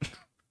 is it?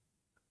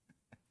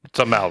 It's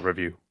a Mal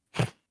review.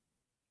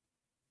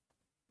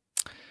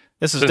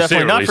 This is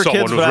definitely not for Sincerely,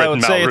 kids, someone but who's I would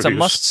written say Mal it's a reviews.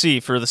 must-see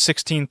for the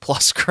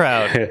 16-plus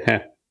crowd.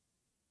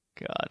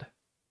 God.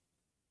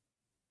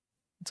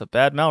 It's a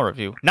bad Mal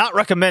review. Not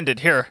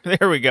recommended. Here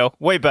we go.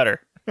 Way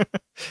better.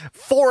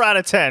 4 out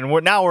of 10.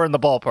 Now we're in the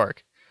ballpark.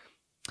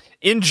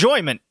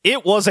 Enjoyment.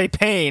 It was a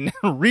pain.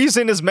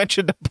 Reason is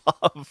mentioned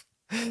above.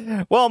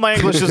 Well, my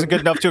English isn't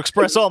good enough to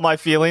express all my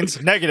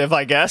feelings. Negative,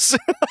 I guess.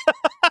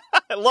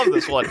 I love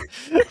this one.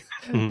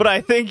 But I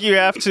think you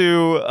have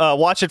to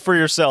watch it for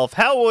yourself.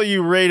 How will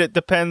you rate it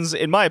depends,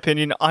 in my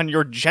opinion, on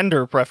your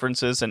gender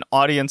preferences and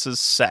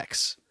audience's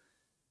sex.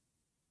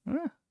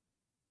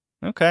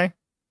 Okay.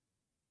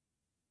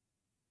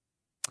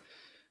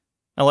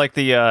 I like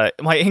the,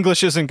 my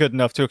English isn't good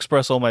enough to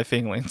express all my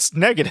feelings.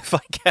 Negative, I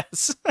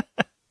guess.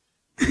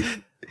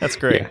 That's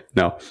great. Yeah,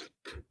 no.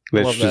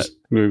 Love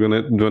We're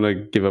gonna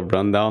give a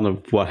rundown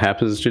of what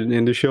happens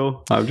in the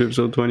show after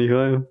episode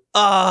 25.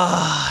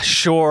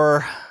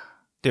 Sure.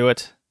 Do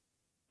it.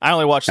 I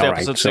only watched All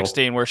episode right, so-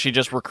 16 where she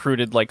just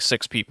recruited like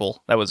 6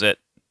 people. That was it.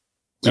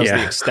 That was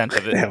the extent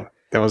of it.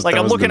 That was Like, that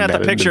I'm was looking at the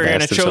best picture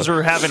and it shows episode.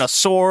 her having a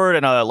sword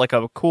and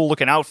a cool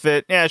looking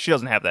outfit. Yeah, she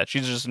doesn't have that.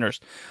 She's just in her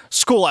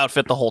school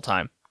outfit the whole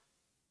time.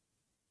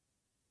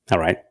 All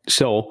right.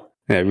 So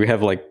we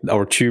have like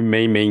our two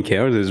main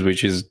characters,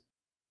 which is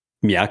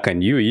Miyaka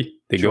and Yui.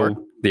 Sure.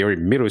 They are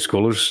middle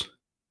schoolers.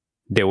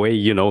 The way,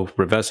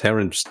 reverse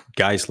harem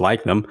guys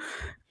like them.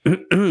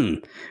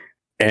 And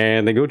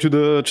they go to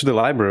the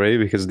library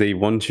because they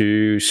want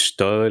to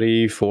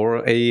study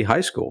for a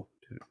high school,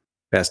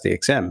 pass the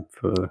exam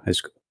for high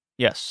school.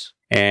 Yes.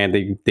 And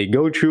they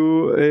go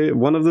to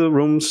one of the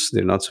rooms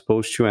they're not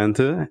supposed to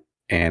enter,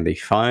 and they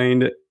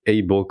find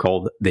a book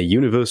called The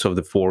Universe of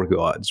the Four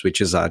Gods,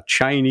 which is a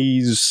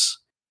Chinese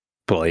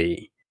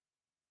play.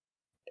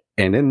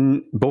 And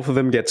then both of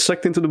them get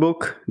sucked into the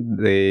book.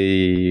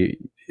 Yui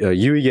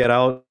get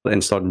out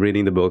and start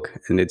reading the book,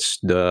 and it's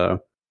the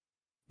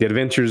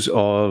adventures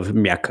of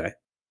Miyaka,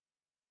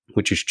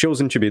 which is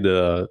chosen to be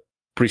the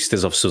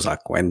priestess of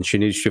Suzaku, and she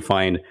needs to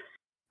find.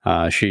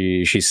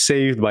 She's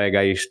saved by a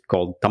guy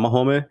called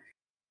Tamahome,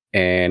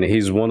 and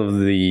he's one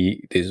of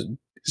the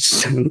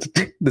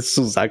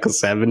Suzaku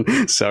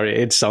 7. Sorry,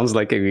 it sounds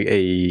like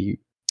a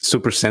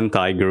Super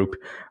Sentai group.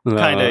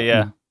 Kinda,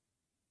 yeah.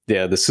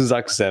 Yeah, the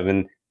Suzaku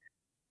 7.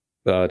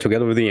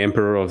 Together with the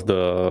emperor of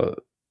the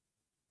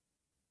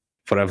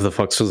whatever the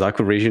fuck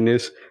Suzaku region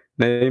is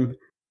name,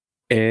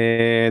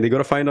 and they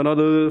gotta find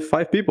another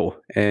 5 people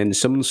and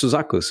summon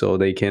Suzaku so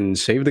they can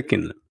save the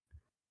kingdom.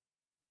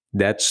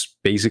 That's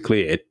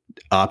basically it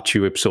up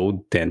to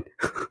episode 10.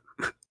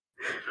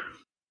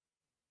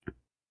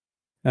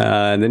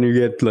 And then you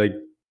get like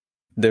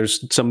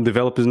there's some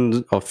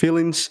development of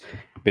feelings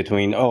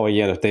between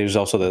there's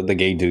also the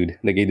gay dude.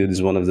 The gay dude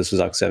is one of the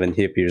Suzaku 7.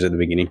 He appears at the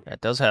beginning.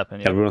 That does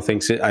happen. Yeah. Everyone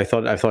thinks it. I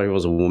thought it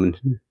was a woman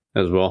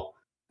as well.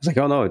 It's like,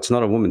 oh no, it's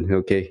not a woman.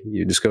 Okay,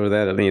 you discover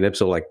that in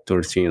episode like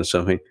 13 or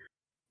something,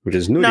 which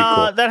is nudie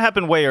Nah, cool. that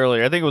happened way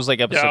earlier. I think it was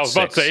like episode Yeah, I was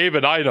about 6. to say,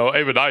 even I know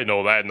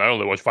that, and I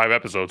only watched 5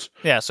 episodes.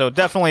 Yeah, so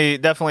definitely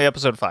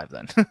episode 5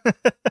 then.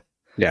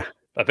 Yeah,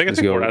 I think it's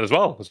Let's go. before that as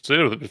well. It's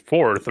either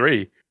 4 or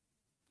 3.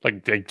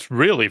 Like, it's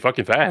really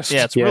fucking fast.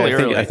 Yeah, it's really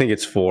early. I think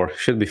it's 4.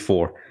 Should be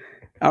 4.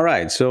 All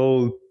right,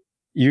 so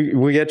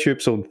we get to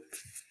episode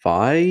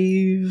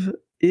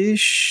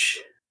 5-ish,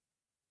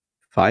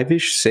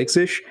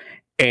 6-ish,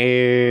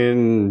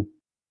 and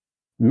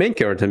main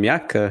character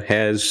Miyaka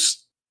has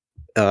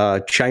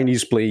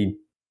Chinese play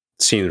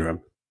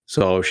syndrome,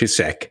 so she's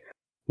sick.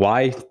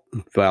 Why?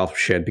 Well,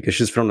 shit, because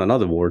she's from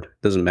another world.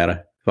 Doesn't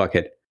matter. Fuck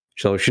it.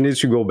 So she needs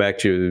to go back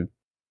to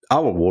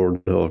our world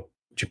of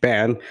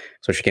Japan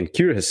so she can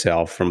cure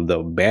herself from the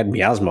bad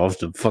miasma of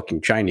the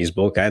fucking Chinese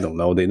book. I don't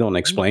know. They don't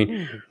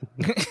explain.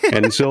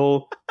 And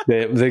so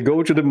they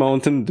go to the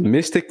mountain, the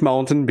Mystic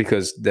Mountain,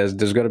 because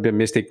there's got to be a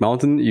Mystic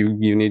Mountain.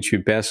 You need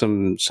to pass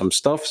some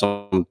stuff,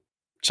 some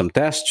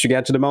tests to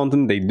get to the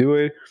mountain. They do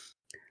it.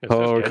 It's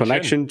just Her Genshin.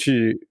 connection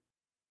to,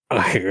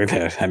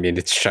 I mean,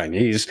 it's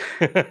Chinese.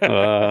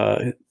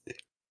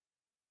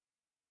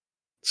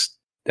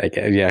 I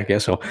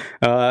guess so.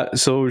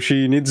 So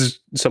she needs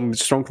some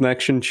strong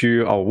connection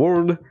to our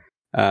world,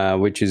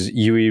 which is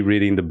Yui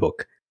reading the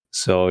book.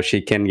 So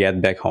she can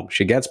get back home.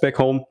 She gets back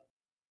home.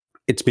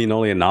 It's been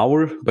only an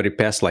hour, but it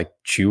passed like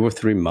 2 or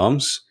 3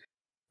 months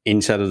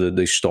inside of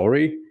the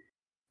story.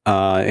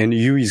 And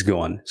Yui's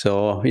gone.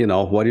 So,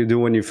 what do you do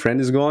when your friend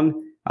is gone?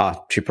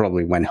 She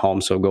probably went home,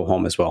 so go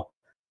home as well.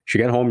 She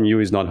get home,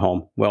 Yui's not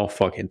home. Well,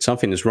 fuck it.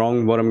 Something is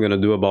wrong. What I'm going to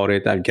do about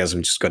it? I guess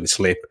I'm just going to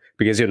sleep.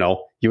 Because,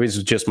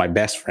 Yui's just my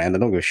best friend. I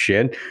don't give a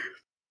shit.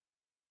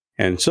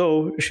 And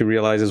so she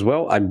realizes,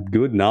 well, I'm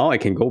good now. I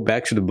can go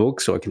back to the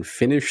book so I can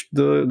finish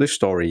the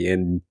story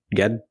and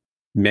get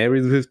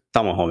married with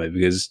Tamahome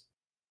because,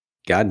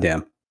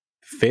 goddamn,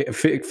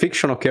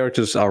 fictional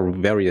characters are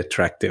very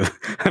attractive.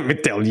 Let me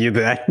tell you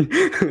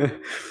that.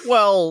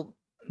 Well,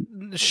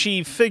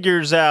 she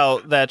figures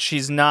out that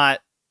she's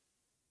not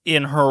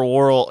in her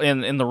world,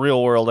 in the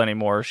real world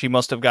anymore. She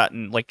must have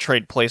gotten,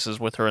 trade places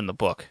with her in the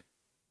book.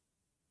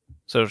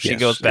 So she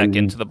goes back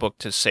into the book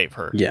to save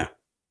her. Yeah.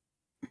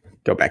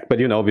 Go back. But,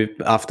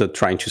 after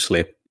trying to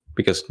sleep,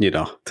 because, that's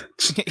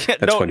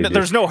what you do.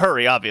 There's no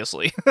hurry,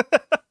 obviously.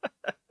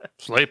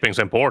 Sleeping's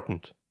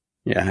important.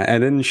 Yeah,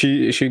 and then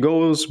she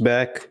goes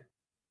back,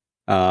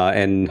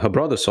 and her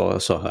brother saw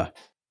her,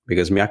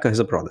 because Miyaka has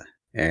a brother.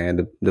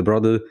 And the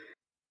brother,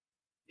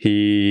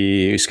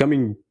 he is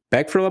coming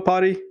back from a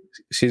party,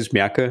 sees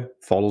Miyaka,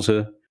 follows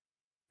her,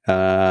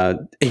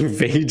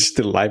 invades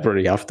the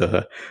library after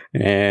her,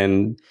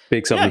 and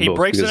picks up the book. Yeah, he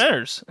breaks and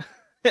enters.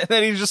 And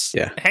then he just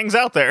hangs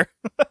out there.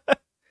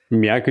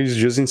 Miyaka is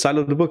just inside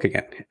of the book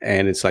again.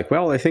 And it's like,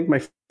 well, I think my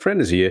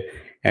friend is here.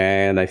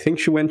 And I think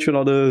she went to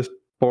another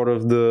part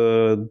of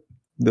the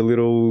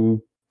little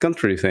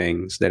country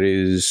things. That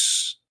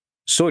is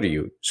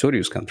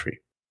Soryu's country.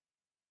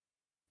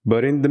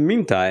 But in the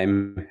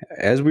meantime,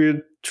 as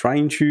we're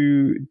trying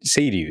to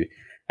say to you,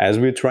 as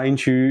we're trying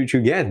to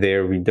get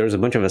there, there's a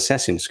bunch of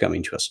assassins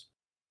coming to us.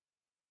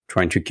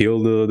 Trying to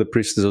kill the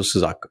priestess of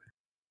Suzaku.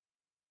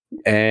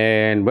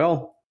 And,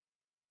 well,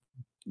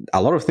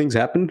 a lot of things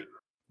happen,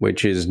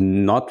 which is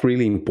not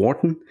really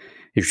important.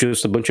 It's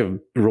just a bunch of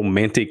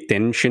romantic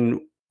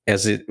tension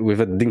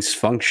with a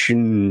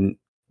dysfunction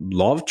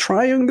love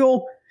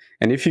triangle.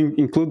 And if you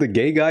include the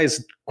gay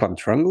guys,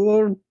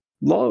 quadrangular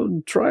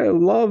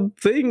love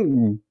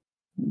thing,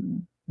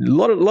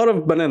 lot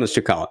of bananas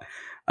to count.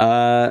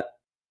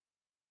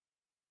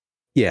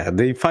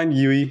 They find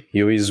Yui.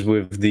 Yui's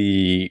with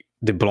the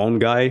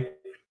blonde guy.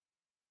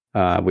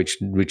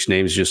 Which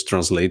names just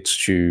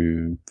translates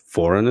to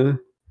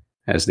foreigner,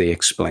 as they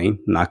explain,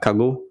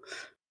 Nakago.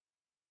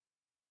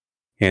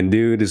 And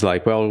dude is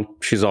like, well,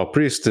 she's our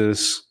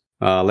priestess.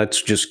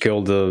 Let's just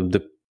kill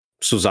the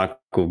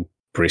Suzaku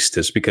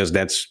priestess because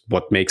that's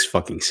what makes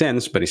fucking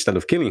sense. But instead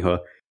of killing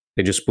her,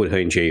 they just put her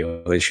in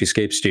jail, and she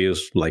escapes jail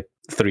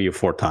 3 or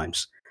 4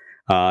 times.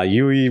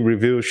 Yui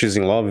reveals she's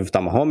in love with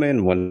Tamahome,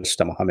 and once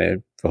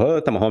Tamahome for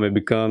her, Tamahome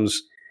becomes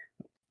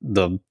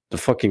the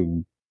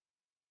fucking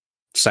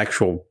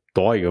sexual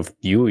toy of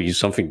Yui.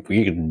 Something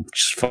weird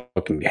just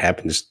fucking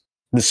happens.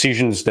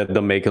 Decisions that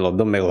don't make a lot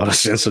of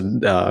sense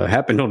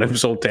happen on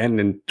episode 10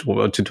 and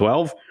to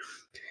 12.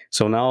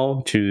 So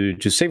now to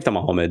save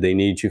Tamahome, they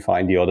need to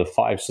find the other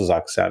 5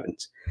 Suzaku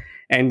Sevens,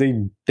 and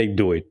they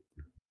do it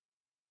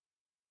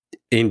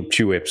in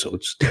 2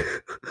 episodes.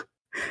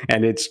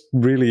 And it's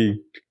really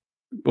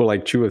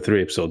 2 or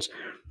 3 episodes.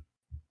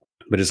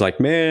 But it's like,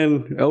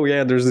 man, oh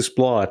yeah, there's this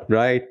plot,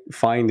 right?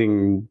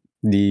 Finding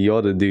the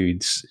other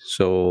dudes.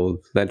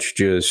 So let's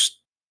just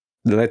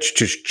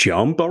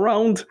jump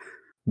around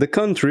the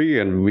country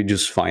and we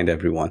just find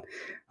everyone.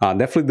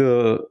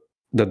 Definitely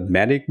the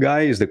medic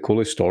guy is the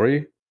coolest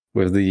story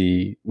with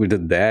the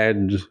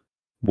dead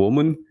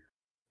woman.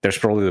 That's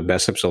probably the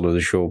best episode of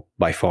the show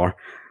by far.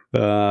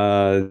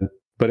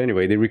 But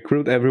anyway, they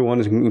recruit everyone,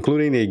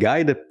 including a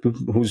guy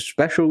whose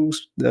special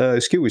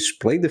skill is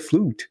play the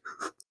flute.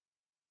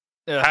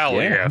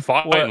 Hell yeah,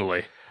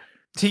 finally.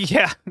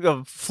 Yeah,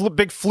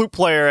 big flute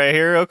player right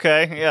here.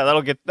 Okay, yeah,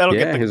 that'll get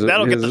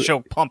the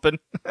show pumping.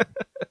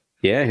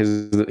 Yeah,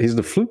 he's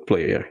the flute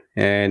player,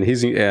 and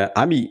he's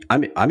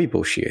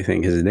Amiboshi, I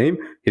think is his name.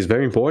 He's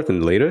very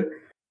important later.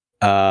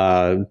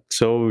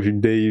 So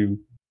they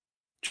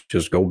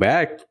just go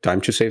back.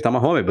 Time to save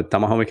Tamahome, but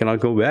Tamahome cannot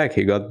go back.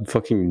 He got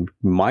fucking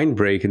mind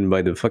breaking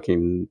by the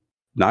fucking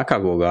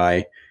Nakago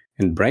guy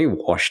and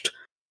brainwashed.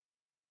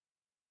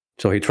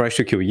 So he tries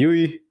to kill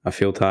Yui a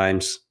few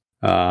times.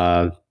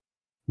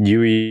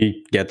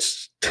 Yui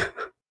gets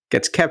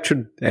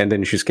captured, and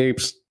then she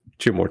escapes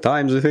 2 more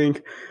times, I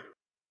think.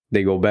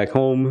 They go back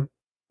home.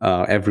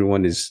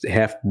 Everyone is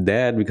half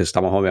dead because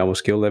Tamahome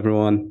almost killed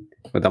everyone.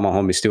 But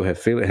Tamahome still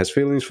has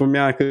feelings for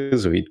Miyaka,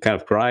 so he kind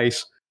of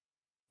cries.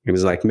 He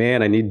was like,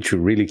 man, I need to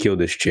really kill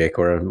this chick,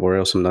 or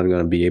else I'm not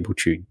going to be able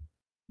to,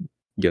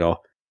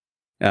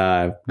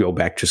 go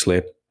back to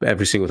sleep.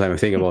 Every single time I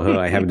think about her,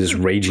 I have this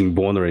raging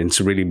boner, and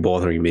it's really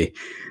bothering me.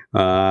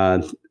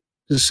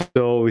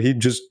 So he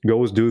just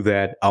goes do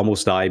that,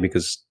 almost die,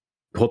 because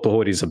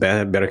Hotohori is a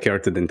better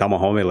character than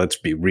Tamahome, let's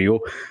be real.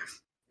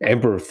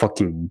 Emperor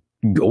fucking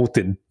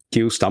goated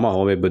kills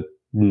Tamahome, but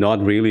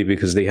not really,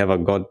 because they have a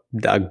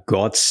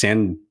god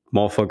sent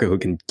motherfucker who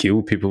can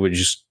kill people with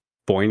just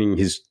pointing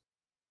his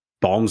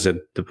bombs at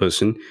the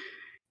person.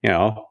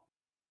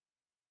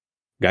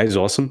 Guy's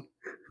awesome.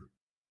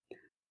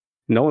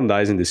 No one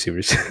dies in this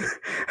series.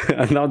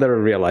 Now that I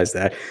realize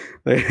that.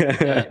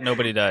 Yeah,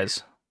 nobody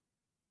dies.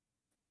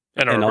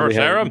 In a reverse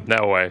harem?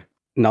 No way.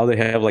 Now they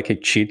have like a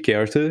cheat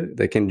character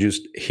that can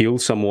just heal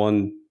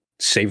someone,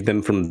 save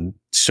them from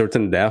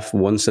certain death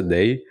once a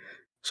day.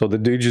 So the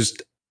dude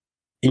just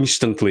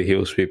instantly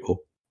heals people.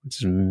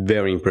 It's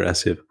very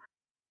impressive.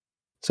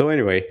 So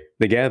anyway,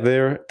 they get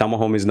there.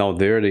 Tamahome is now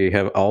there. They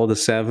have all the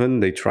 7.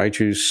 They try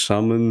to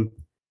summon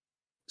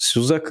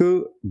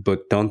Suzaku,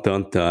 but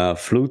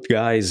Flute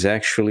Guy is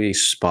actually a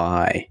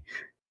spy.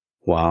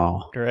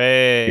 Wow.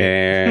 Great.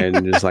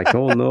 And it's like,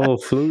 oh no,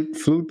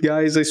 flute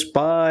Guy is a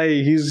spy.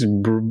 He's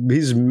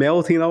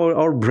melting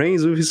our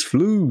brains with his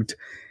flute.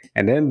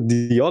 And then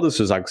the other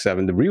Suzaku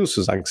 7, the real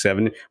Suzaku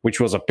 7, which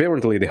was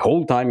apparently the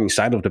whole time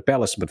inside of the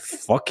palace, but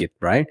fuck it,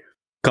 right?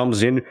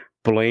 Comes in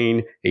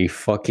playing a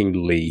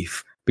fucking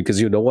leaf. Because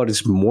you know what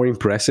is more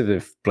impressive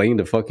than playing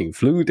the fucking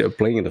flute or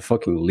playing the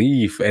fucking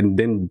leaf and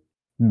then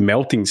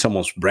melting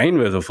someone's brain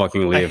with a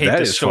fucking leaf? I hate that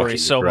this is story fucking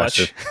so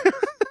impressive. much.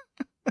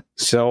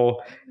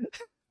 So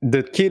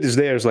the kid is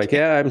there. Is like,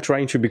 yeah, I'm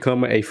trying to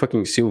become a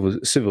fucking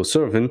civil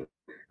servant.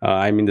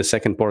 I'm in the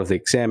second part of the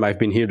exam. I've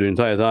been here the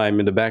entire time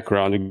in the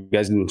background. You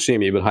guys didn't see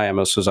me, but hi, I'm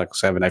a Suzaku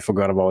 7. I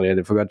forgot about it.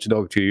 I forgot to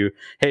talk to you.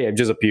 Hey, I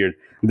just appeared.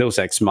 Deus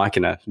Ex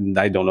Machina.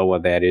 I don't know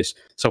what that is.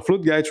 So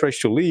Flute Guy tries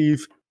to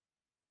leave.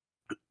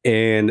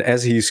 And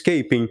as he's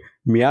escaping,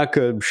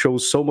 Miyaka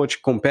shows so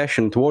much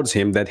compassion towards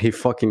him that he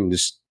fucking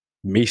just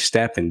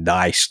misstep and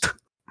dies.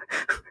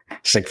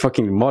 It's like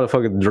fucking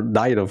motherfucker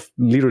died of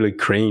literally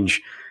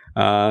cringe.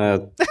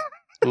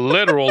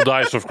 Literal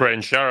dice of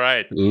cringe. All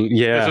right.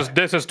 Yeah.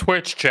 This is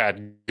Twitch chat.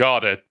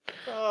 Got it.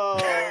 Oh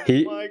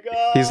my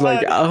god. He's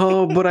like,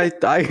 oh, but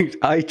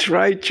I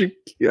tried to.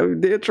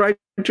 They tried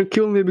to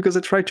kill me because I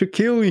tried to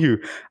kill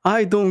you.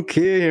 I don't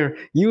care.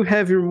 You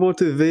have your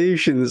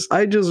motivations.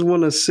 I just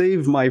want to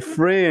save my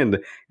friend.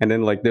 And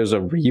then like there's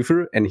a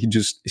river, and he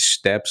just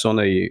steps on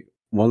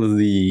one of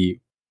the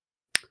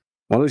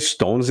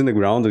stones in the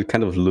ground that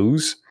kind of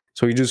loose.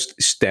 So he just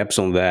steps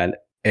on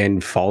that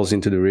and falls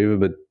into the river.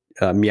 But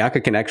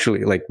Miyaka can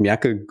actually, like,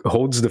 Miyaka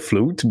holds the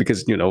flute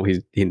because, you know,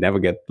 he never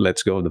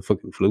lets go of the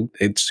fucking flute.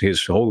 It's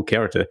his whole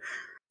character.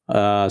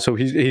 So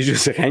he's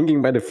just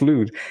hanging by the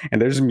flute,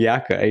 and there's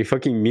Miyaka, a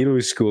fucking middle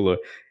schooler,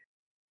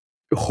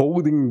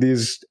 holding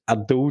this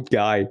adult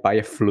guy by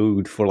a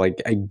flute for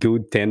like a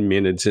good 10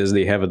 minutes as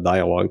they have a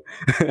dialogue.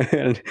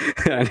 and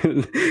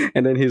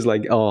then he's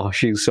like, oh,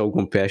 she's so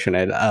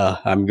compassionate.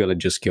 I'm gonna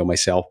just kill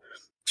myself.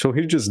 So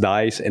he just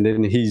dies, and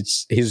then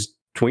his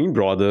twin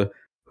brother,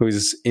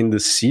 who's in the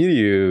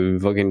city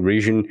fucking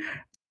region,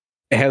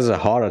 has a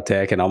heart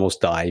attack and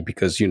almost die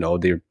because, you know,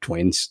 they're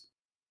twins.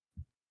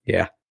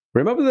 Yeah.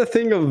 Remember the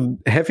thing of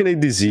having a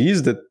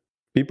disease that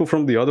people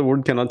from the other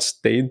world cannot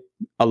stay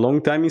a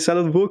long time inside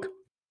of the book?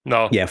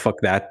 No. Yeah,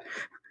 fuck that.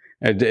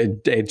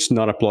 It's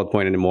not a plot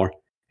point anymore.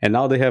 And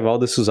now they have all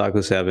the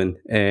Suzaku 7,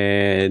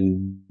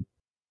 and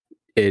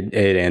it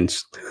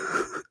ends.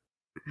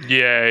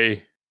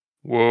 Yay.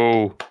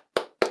 Whoa.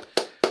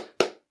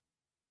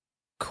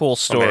 Cool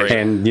story.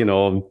 And, you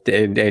know,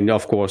 and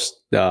of course,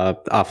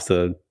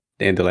 after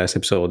in the last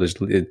episode,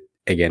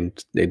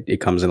 it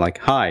comes in like,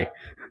 Hi,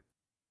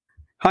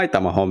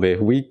 Tamahome.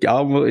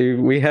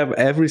 We have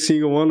every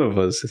single one of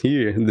us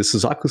here in the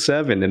Suzaku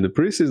 7, and the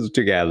priest is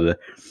together.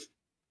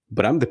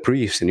 But I'm the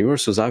priest, and you're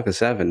Suzaku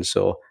 7,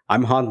 so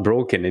I'm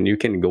heartbroken, and you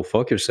can go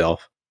fuck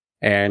yourself.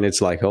 And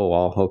it's like, oh,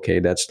 well, okay,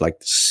 that's like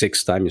the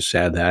 6th time you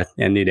said that,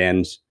 and it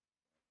ends.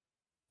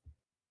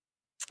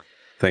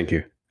 Thank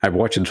you. I've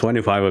watched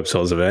 25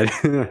 episodes of it,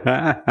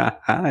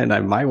 and I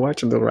might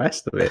watch the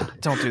rest of it.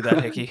 Don't do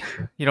that, Hickey.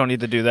 You don't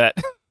need to do that.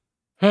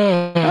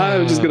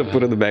 I'm just gonna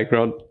put it in the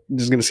background.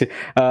 Just gonna see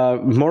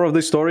more of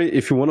the story.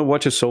 If you want to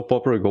watch a soap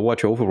opera, go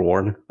watch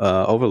Overlord.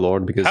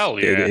 Because Hell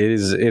yeah. it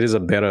is a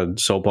better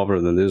soap opera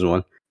than this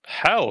one.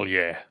 Hell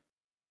yeah.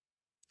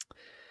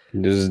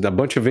 There's a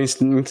bunch of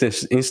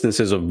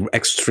instances of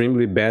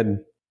extremely bad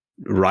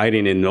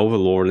writing in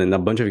Overlord, and a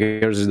bunch of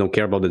characters don't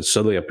care about it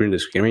suddenly appear on the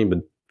screen. But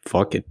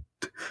fuck it,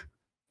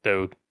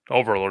 dude.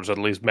 Overlords at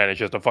least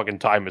manages to fucking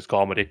time his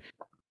comedy.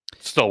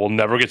 Still will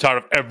never get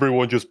tired of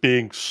everyone just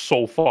being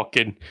so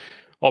fucking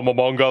on my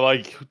manga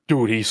like,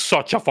 dude, he's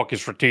such a fucking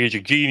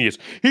strategic genius.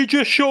 He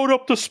just showed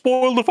up to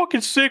spoil the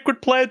fucking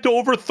sacred plan to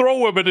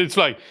overthrow him, and it's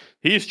like,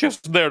 he's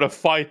just there to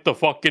fight the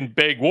fucking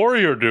big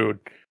warrior, dude.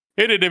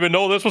 He didn't even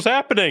know this was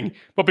happening.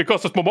 But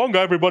because it's Momonga,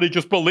 everybody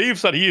just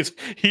believes that he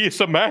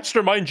is a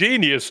mastermind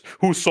genius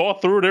who saw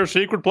through their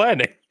secret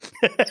planning.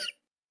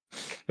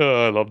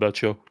 I love that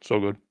show. So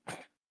good.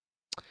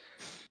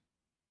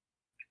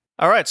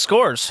 All right,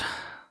 scores.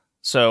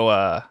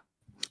 So,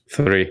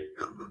 3.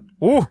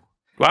 Woo.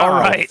 Wow, all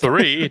right.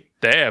 3?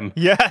 Damn.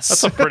 Yes.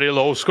 That's a pretty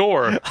low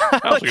score.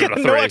 Like,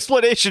 no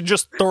explanation,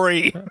 just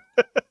 3.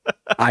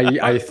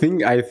 I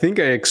think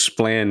I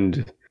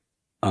explained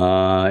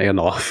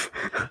Enough.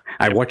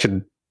 I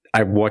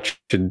watched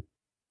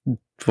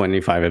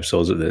 25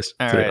 episodes of this.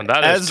 All right. And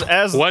that is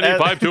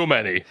 25 too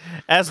many.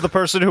 As the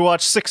person who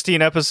watched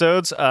 16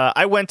 episodes,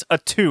 I went a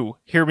 2.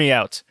 Hear me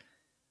out.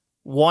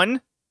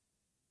 1,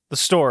 the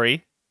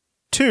story.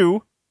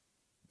 2,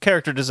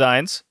 character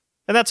designs.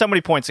 And that's how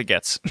many points it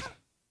gets.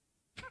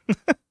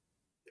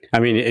 I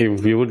mean,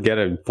 if you would get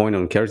a point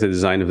on character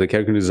design if the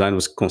character design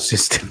was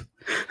consistent.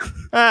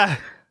 That's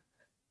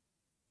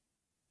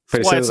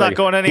why it's not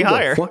going any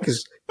higher. Who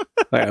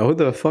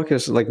the fuck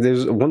is like?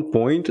 There's one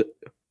point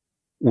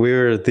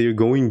where they're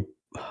going.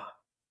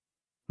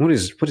 What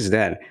is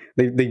that?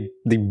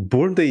 They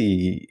burned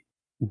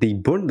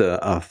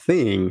a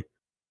thing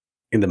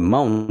in the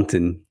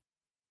mountain,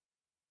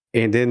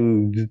 and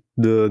then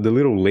the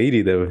little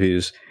lady that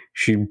is,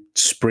 she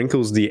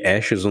sprinkles the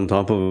ashes on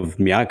top of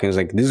Miyako and is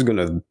like, this is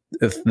gonna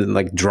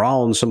like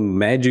draw on some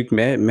magic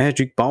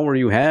power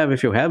you have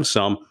if you have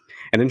some.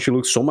 And then she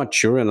looks so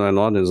mature and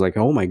whatnot, and is like,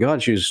 oh my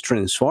god, she's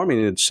transforming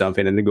into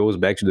something. And then it goes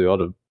back to the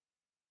other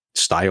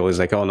style. It's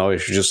like, oh no,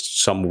 it's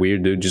just some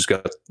weird dude just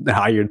got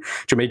hired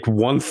to make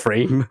one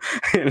frame.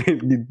 And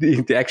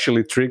it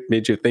actually tricked me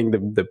to think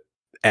the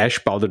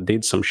ash powder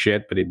did some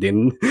shit, but it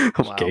didn't.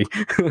 Okay.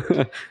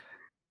 Wow.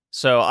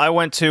 So I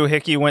went 2,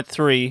 Hickey went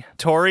 3.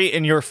 Tori,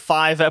 in your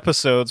 5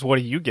 episodes, what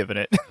are you giving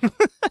it?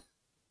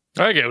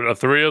 I gave it a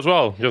 3 as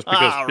well, just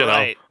because, you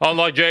know,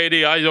 unlike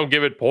JD, I don't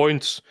give it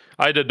points.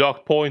 I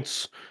deduct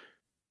points.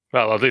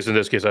 Well, at least in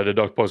this case, I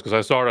deduct points because I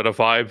started at a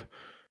 5.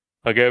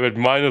 I gave it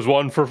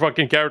 -1 for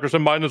fucking characters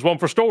and -1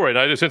 for story.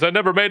 And since I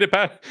never made it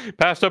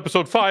past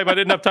episode 5, I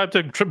didn't have time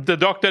to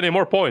deduct any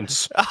more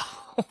points.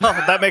 Well,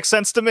 that makes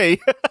sense to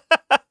me.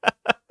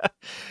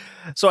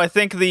 So I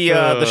think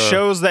the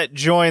shows that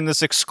join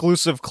this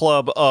exclusive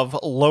club of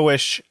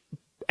lowish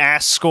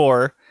ass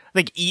score, I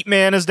think Eat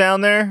Man is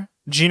down there.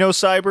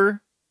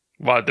 Genocyber.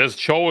 What, this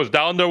show is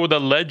down there with the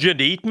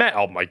legend Eat Man?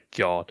 Oh my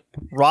god.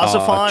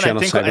 Rosaphon,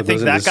 I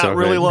think that got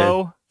really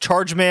low.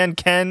 Charge Man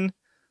Ken.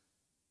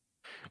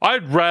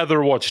 I'd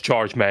rather watch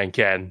Charge Man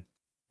Ken.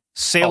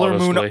 Sailor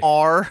Moon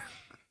R.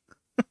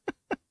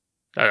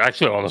 I'd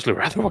actually honestly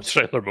rather watch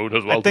Sailor Moon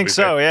as well. I think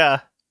so,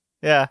 yeah.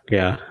 Yeah.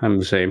 Yeah, I'm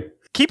the same.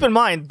 Keep in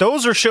mind,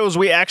 those are shows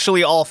we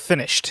actually all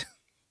finished.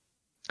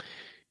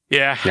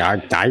 Yeah. Yeah,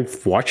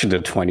 I've watched the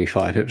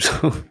 25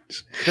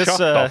 episodes. Shut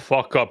the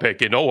fuck up,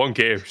 Hickey. No one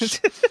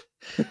cares.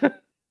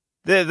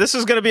 This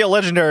is going to be a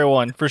legendary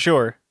one, for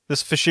sure.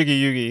 This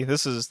Fushigi Yugi.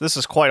 This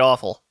is quite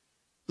awful.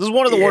 This is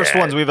one of the worst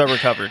ones we've ever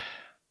covered.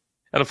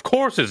 And of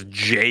course it's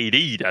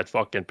JD that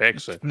fucking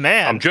picks it.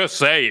 Man. I'm just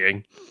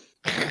saying.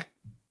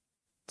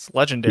 It's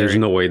legendary. There's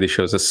no way this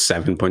show's a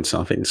 7 point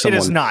something. It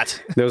is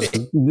not. There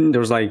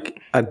was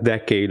like a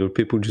decade of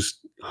people just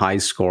high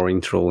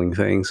scoring trolling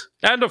things.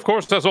 And of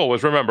course, as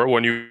always, remember,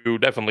 when you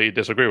definitely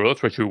disagree with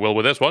us, which you will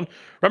with this one,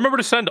 remember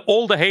to send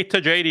all the hate to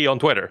JD on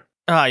Twitter.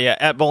 Yeah,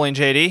 at Bowling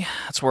JD.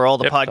 That's where all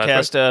the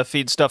podcast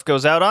feed stuff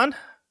goes out on.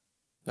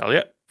 Hell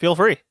yeah. Feel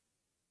free.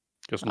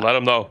 Just let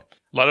them know.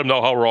 Let them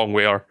know how wrong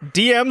we are.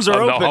 DMs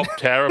are open. Know how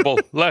terrible.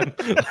 let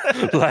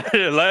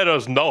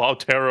us know how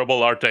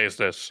terrible our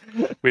taste is.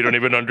 We don't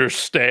even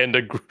understand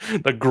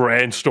the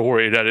grand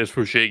story that is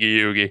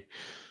Fushigi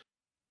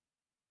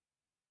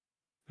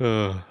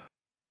Yugi.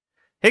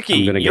 Hickey,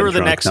 you're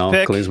the next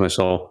pick. Cleanse my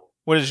soul.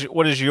 What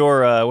is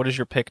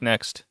your pick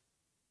next?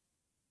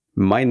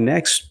 My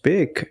next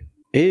pick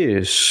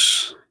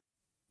is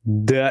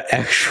the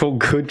actual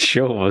good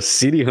show,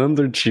 City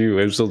Hunter 2,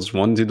 episodes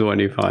 1 to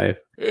 25.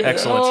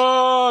 Excellent.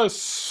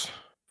 Yes!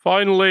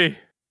 Finally.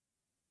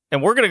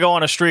 And we're going to go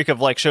on a streak of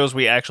like shows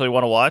we actually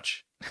want to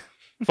watch.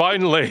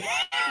 Finally.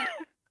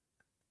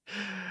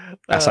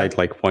 Aside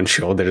like one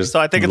show, there's so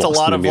I think it's a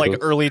lot of like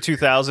early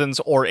 2000s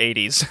or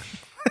 80s.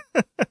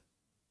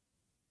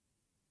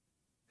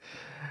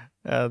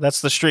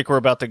 That's the streak we're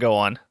about to go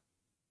on.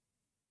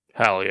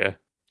 Hell yeah.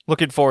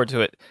 Looking forward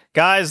to it.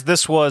 Guys,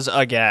 this was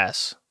a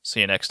gas. See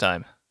you next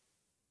time.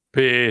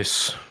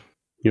 Peace.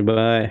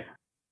 Goodbye.